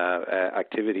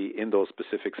activity in those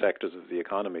specific sectors of the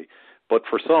economy. But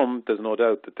for some, there's no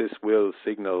doubt that this will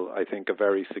signal, I think, a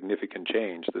very significant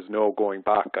change. There's no going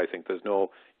back. I think there's no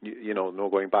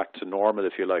going back to normal,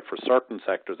 if you like, for certain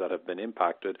sectors that have been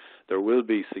impacted. There will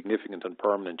be significant and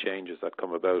permanent changes that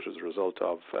come about as a result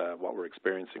of what we're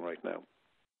experiencing right now.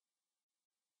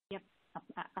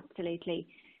 Absolutely.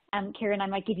 Kieran, I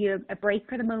might give you a break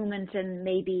for the moment and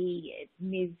maybe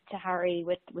move to Harry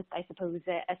with I suppose,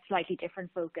 a slightly different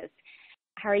focus.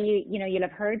 Harry, you'll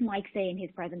have heard Mike say in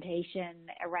his presentation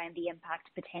around the impact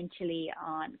potentially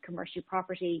on commercial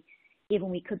property, given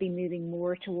we could be moving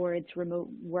more towards remote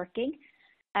working.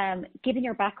 Given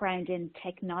your background in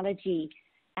technology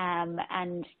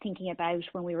and thinking about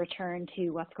when we return to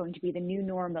what's going to be the new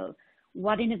normal,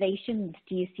 what innovations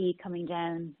do you see coming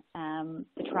down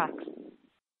the tracks?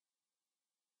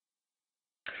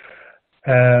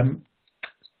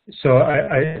 So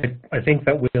I think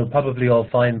that we'll probably all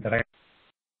find that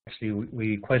actually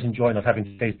we quite enjoy not having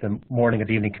to face the morning and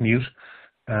evening commute.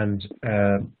 And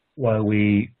while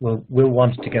we will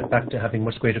want to get back to having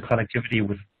much greater connectivity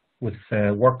with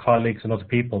work colleagues and other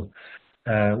people,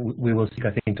 we will seek,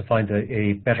 I think, to find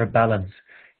a better balance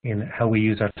in how we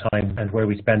use our time and where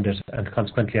we spend it, and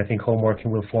consequently, I think home working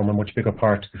will form a much bigger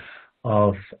part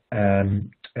of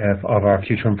our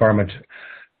future environment.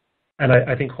 And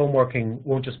I think home working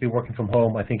won't just be working from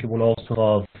home. I think it will also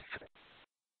involve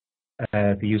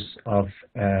the use of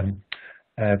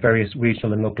various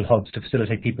regional and local hubs to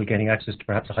facilitate people getting access to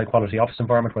perhaps a high-quality office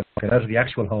environment where they get out of the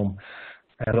actual home.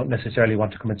 I don't necessarily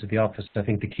want to come into the office. I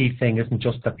think the key thing isn't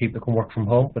just that people can work from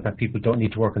home, but that people don't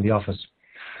need to work in the office.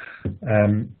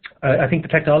 I think the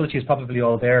technology is probably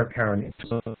all there, Karen, in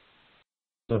terms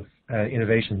of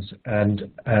innovations, and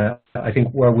I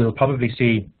think where we'll probably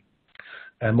see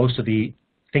most of the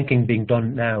thinking being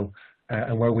done now,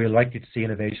 and where we're likely to see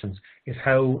innovations, is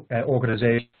how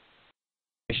organizations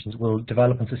will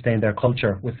develop and sustain their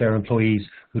culture with their employees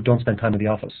who don't spend time in the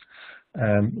office.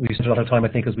 We've spent a lot of time, I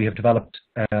think, as we have developed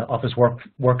office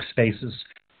workspaces,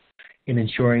 in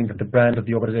ensuring that the brand of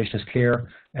the organization is clear,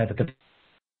 that the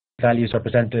values are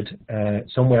presented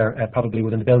somewhere, probably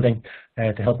within the building,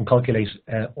 to help inculcate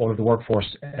all of the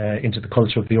workforce into the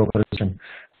culture of the organization.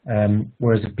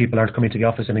 Whereas if people aren't coming to the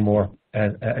office anymore,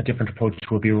 a different approach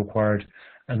will be required.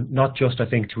 And not just, I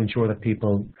think, to ensure that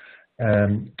people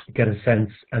get a sense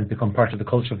and become part of the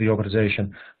culture of the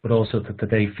organization, but also that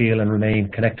they feel and remain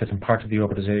connected and part of the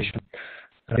organization.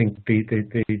 I think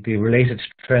the related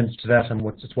trends to that, and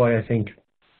that's why I think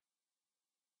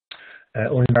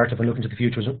owning narrative and looking to the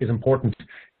future is important,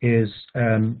 is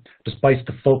despite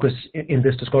the focus in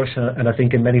this discussion, and I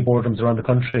think in many boardrooms around the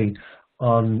country,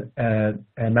 on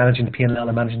managing the P&L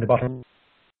and managing the bottom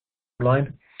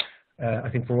line, I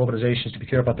think for organizations to be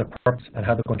clear about their purpose and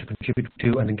how they're going to contribute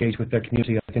to and engage with their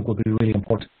community, I think will be really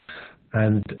important.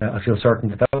 And I feel certain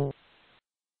that that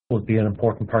will be an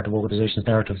important part of organizations'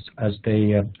 narratives as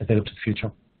they look to the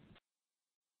future.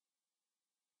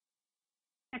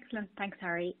 Excellent. Thanks,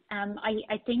 Harry.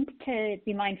 I think to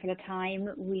be mindful of time,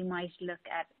 we might look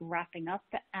at wrapping up.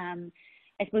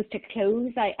 I suppose to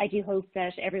close, I do hope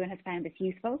that everyone has found this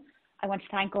useful. I want to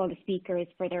thank all the speakers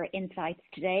for their insights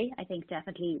today. I think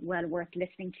definitely well worth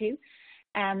listening to.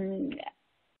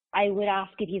 I would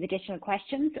ask if you have additional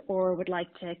questions or would like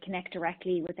to connect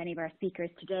directly with any of our speakers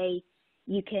today,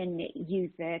 you can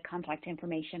use the contact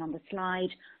information on the slide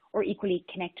or equally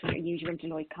connect with your usual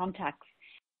Deloitte contacts.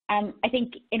 I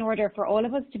think in order for all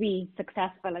of us to be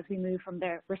successful as we move from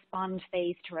the respond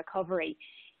phase to recovery,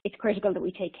 it's critical that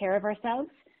we take care of ourselves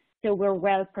so we're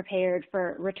well prepared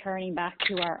for returning back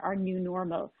to our new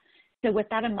normal. So with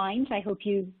that in mind, I hope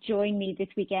you join me this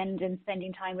weekend in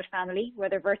spending time with family,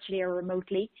 whether virtually or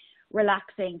remotely,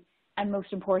 relaxing, and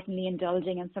most importantly,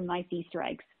 indulging in some nice Easter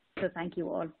eggs. So thank you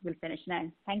all. We'll finish now.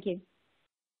 Thank you.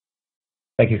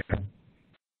 Thank you.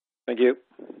 Thank you.